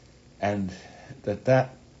 And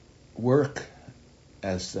that work,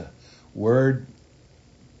 as the Word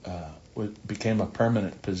became a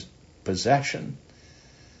permanent possession,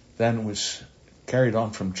 then was carried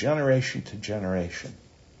on from generation to generation.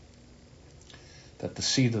 That the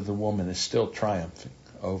seed of the woman is still triumphing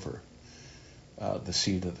over the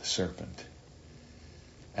seed of the serpent.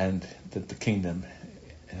 And that the kingdom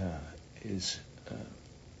is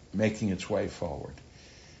making its way forward.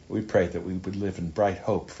 We pray that we would live in bright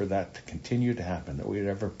hope for that to continue to happen, that we would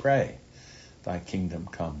ever pray, thy kingdom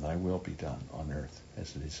come, thy will be done on earth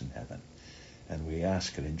as it is in heaven. And we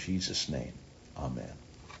ask it in Jesus' name. Amen.